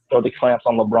try to throw the clamps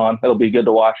on LeBron. It'll be good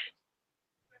to watch.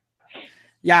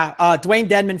 Yeah, Dwayne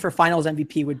Dedmon for Finals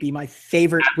MVP would be my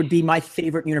favorite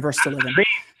universe to live in.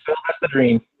 That's the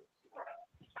dream.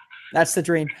 That's the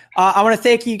dream. I want to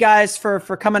thank you guys for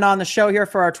coming on the show here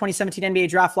for our 2017 NBA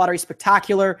Draft Lottery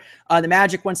Spectacular. The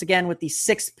Magic once again with the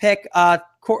 6th pick.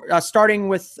 Starting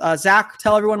with Zach,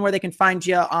 tell everyone where they can find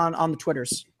you on the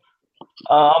Twitters.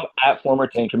 At former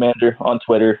tank commander on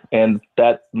Twitter, and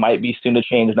that might be soon to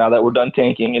change now that we're done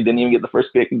tanking and didn't even get the first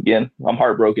pick again. I'm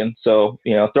heartbroken. So,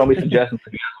 throw me suggestions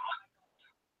if you guys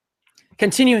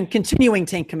want. Continuing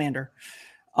tank commander.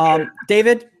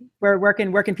 David, where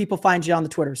can people find you on the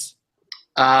Twitters?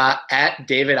 At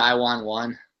David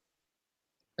I11.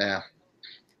 Yeah.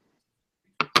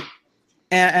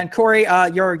 And Corey,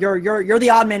 you're the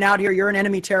odd man out here. You're in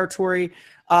enemy territory.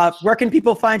 Where can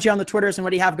people find you on the Twitters, and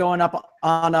what do you have going up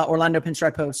on Orlando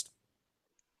Pinstripe Post?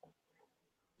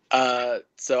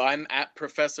 So I'm at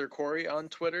Professor Corey on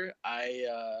Twitter.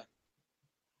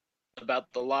 About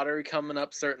the lottery coming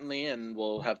up, certainly, and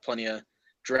we'll have plenty of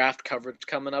draft coverage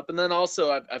coming up. And then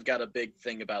also I've got a big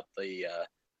thing about the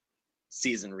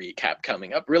season recap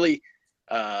coming up. Really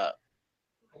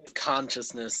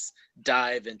consciousness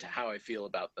dive into how I feel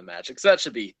about the Magic. So that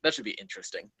should be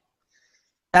interesting.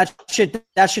 That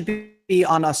should be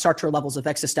on Sartre levels of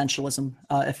existentialism,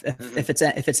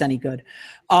 if it's any good.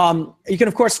 You can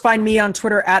of course find me on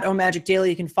Twitter at @OMagicDaily.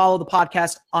 You can follow the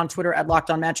podcast on Twitter at Locked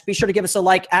On Magic. Be sure to give us a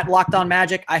like at Locked On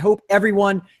Magic. I hope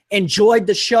everyone enjoyed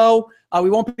the show. We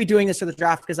won't be doing this for the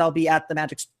draft because I'll be at the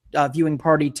Magic's viewing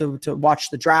party to watch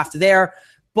the draft there.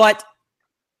 But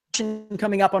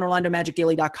coming up on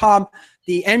OrlandoMagicDaily.com.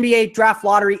 The NBA draft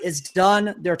lottery is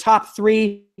done. Their top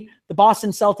three, the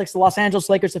Boston Celtics, the Los Angeles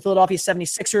Lakers, the Philadelphia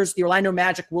 76ers. The Orlando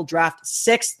Magic will draft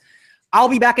 6th. I'll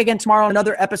be back again tomorrow on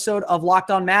another episode of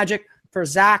Locked On Magic. For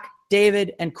Zach,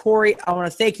 David, and Corey, I want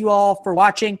to thank you all for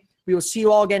watching. We will see you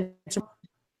all again tomorrow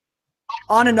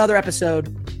on another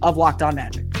episode of Locked On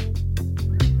Magic.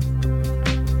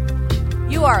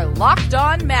 You are Locked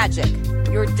On Magic,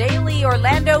 your daily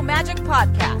Orlando Magic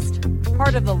podcast.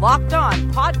 Part of the Locked On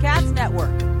Podcast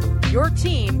Network. Your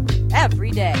team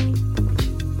every day.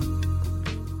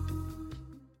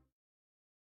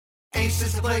 Ace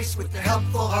is the place with the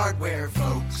helpful hardware,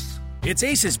 folks. It's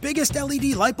Ace's biggest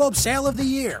LED light bulb sale of the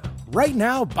year. Right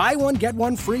now, buy one, get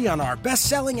one free on our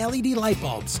best-selling LED light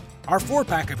bulbs. Our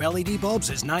 4-pack of LED bulbs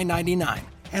is $9.99,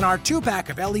 and our 2-pack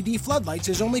of LED floodlights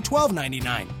is only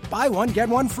 $12.99. Buy one, get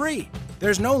one free.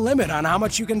 There's no limit on how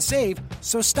much you can save,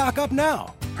 so stock up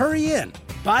now. Hurry in.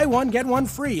 Buy one, get one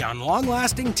free on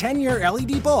long-lasting 10-year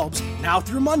LED bulbs, now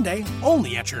through Monday,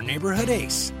 only at your neighborhood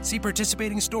Ace. See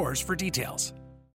participating stores for details.